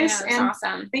you guys. Yeah, and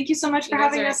awesome. Thank you so much for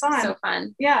having us on. So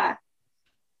fun. Yeah.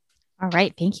 All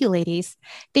right. Thank you, ladies.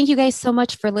 Thank you guys so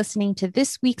much for listening to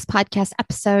this week's podcast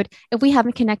episode. If we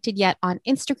haven't connected yet on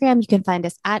Instagram, you can find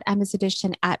us at Emma's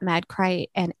Edition, at Mad Cry,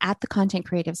 and at the Content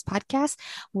Creatives Podcast.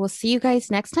 We'll see you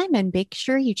guys next time, and make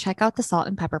sure you check out the Salt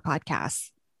and Pepper Podcast.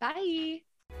 Bye.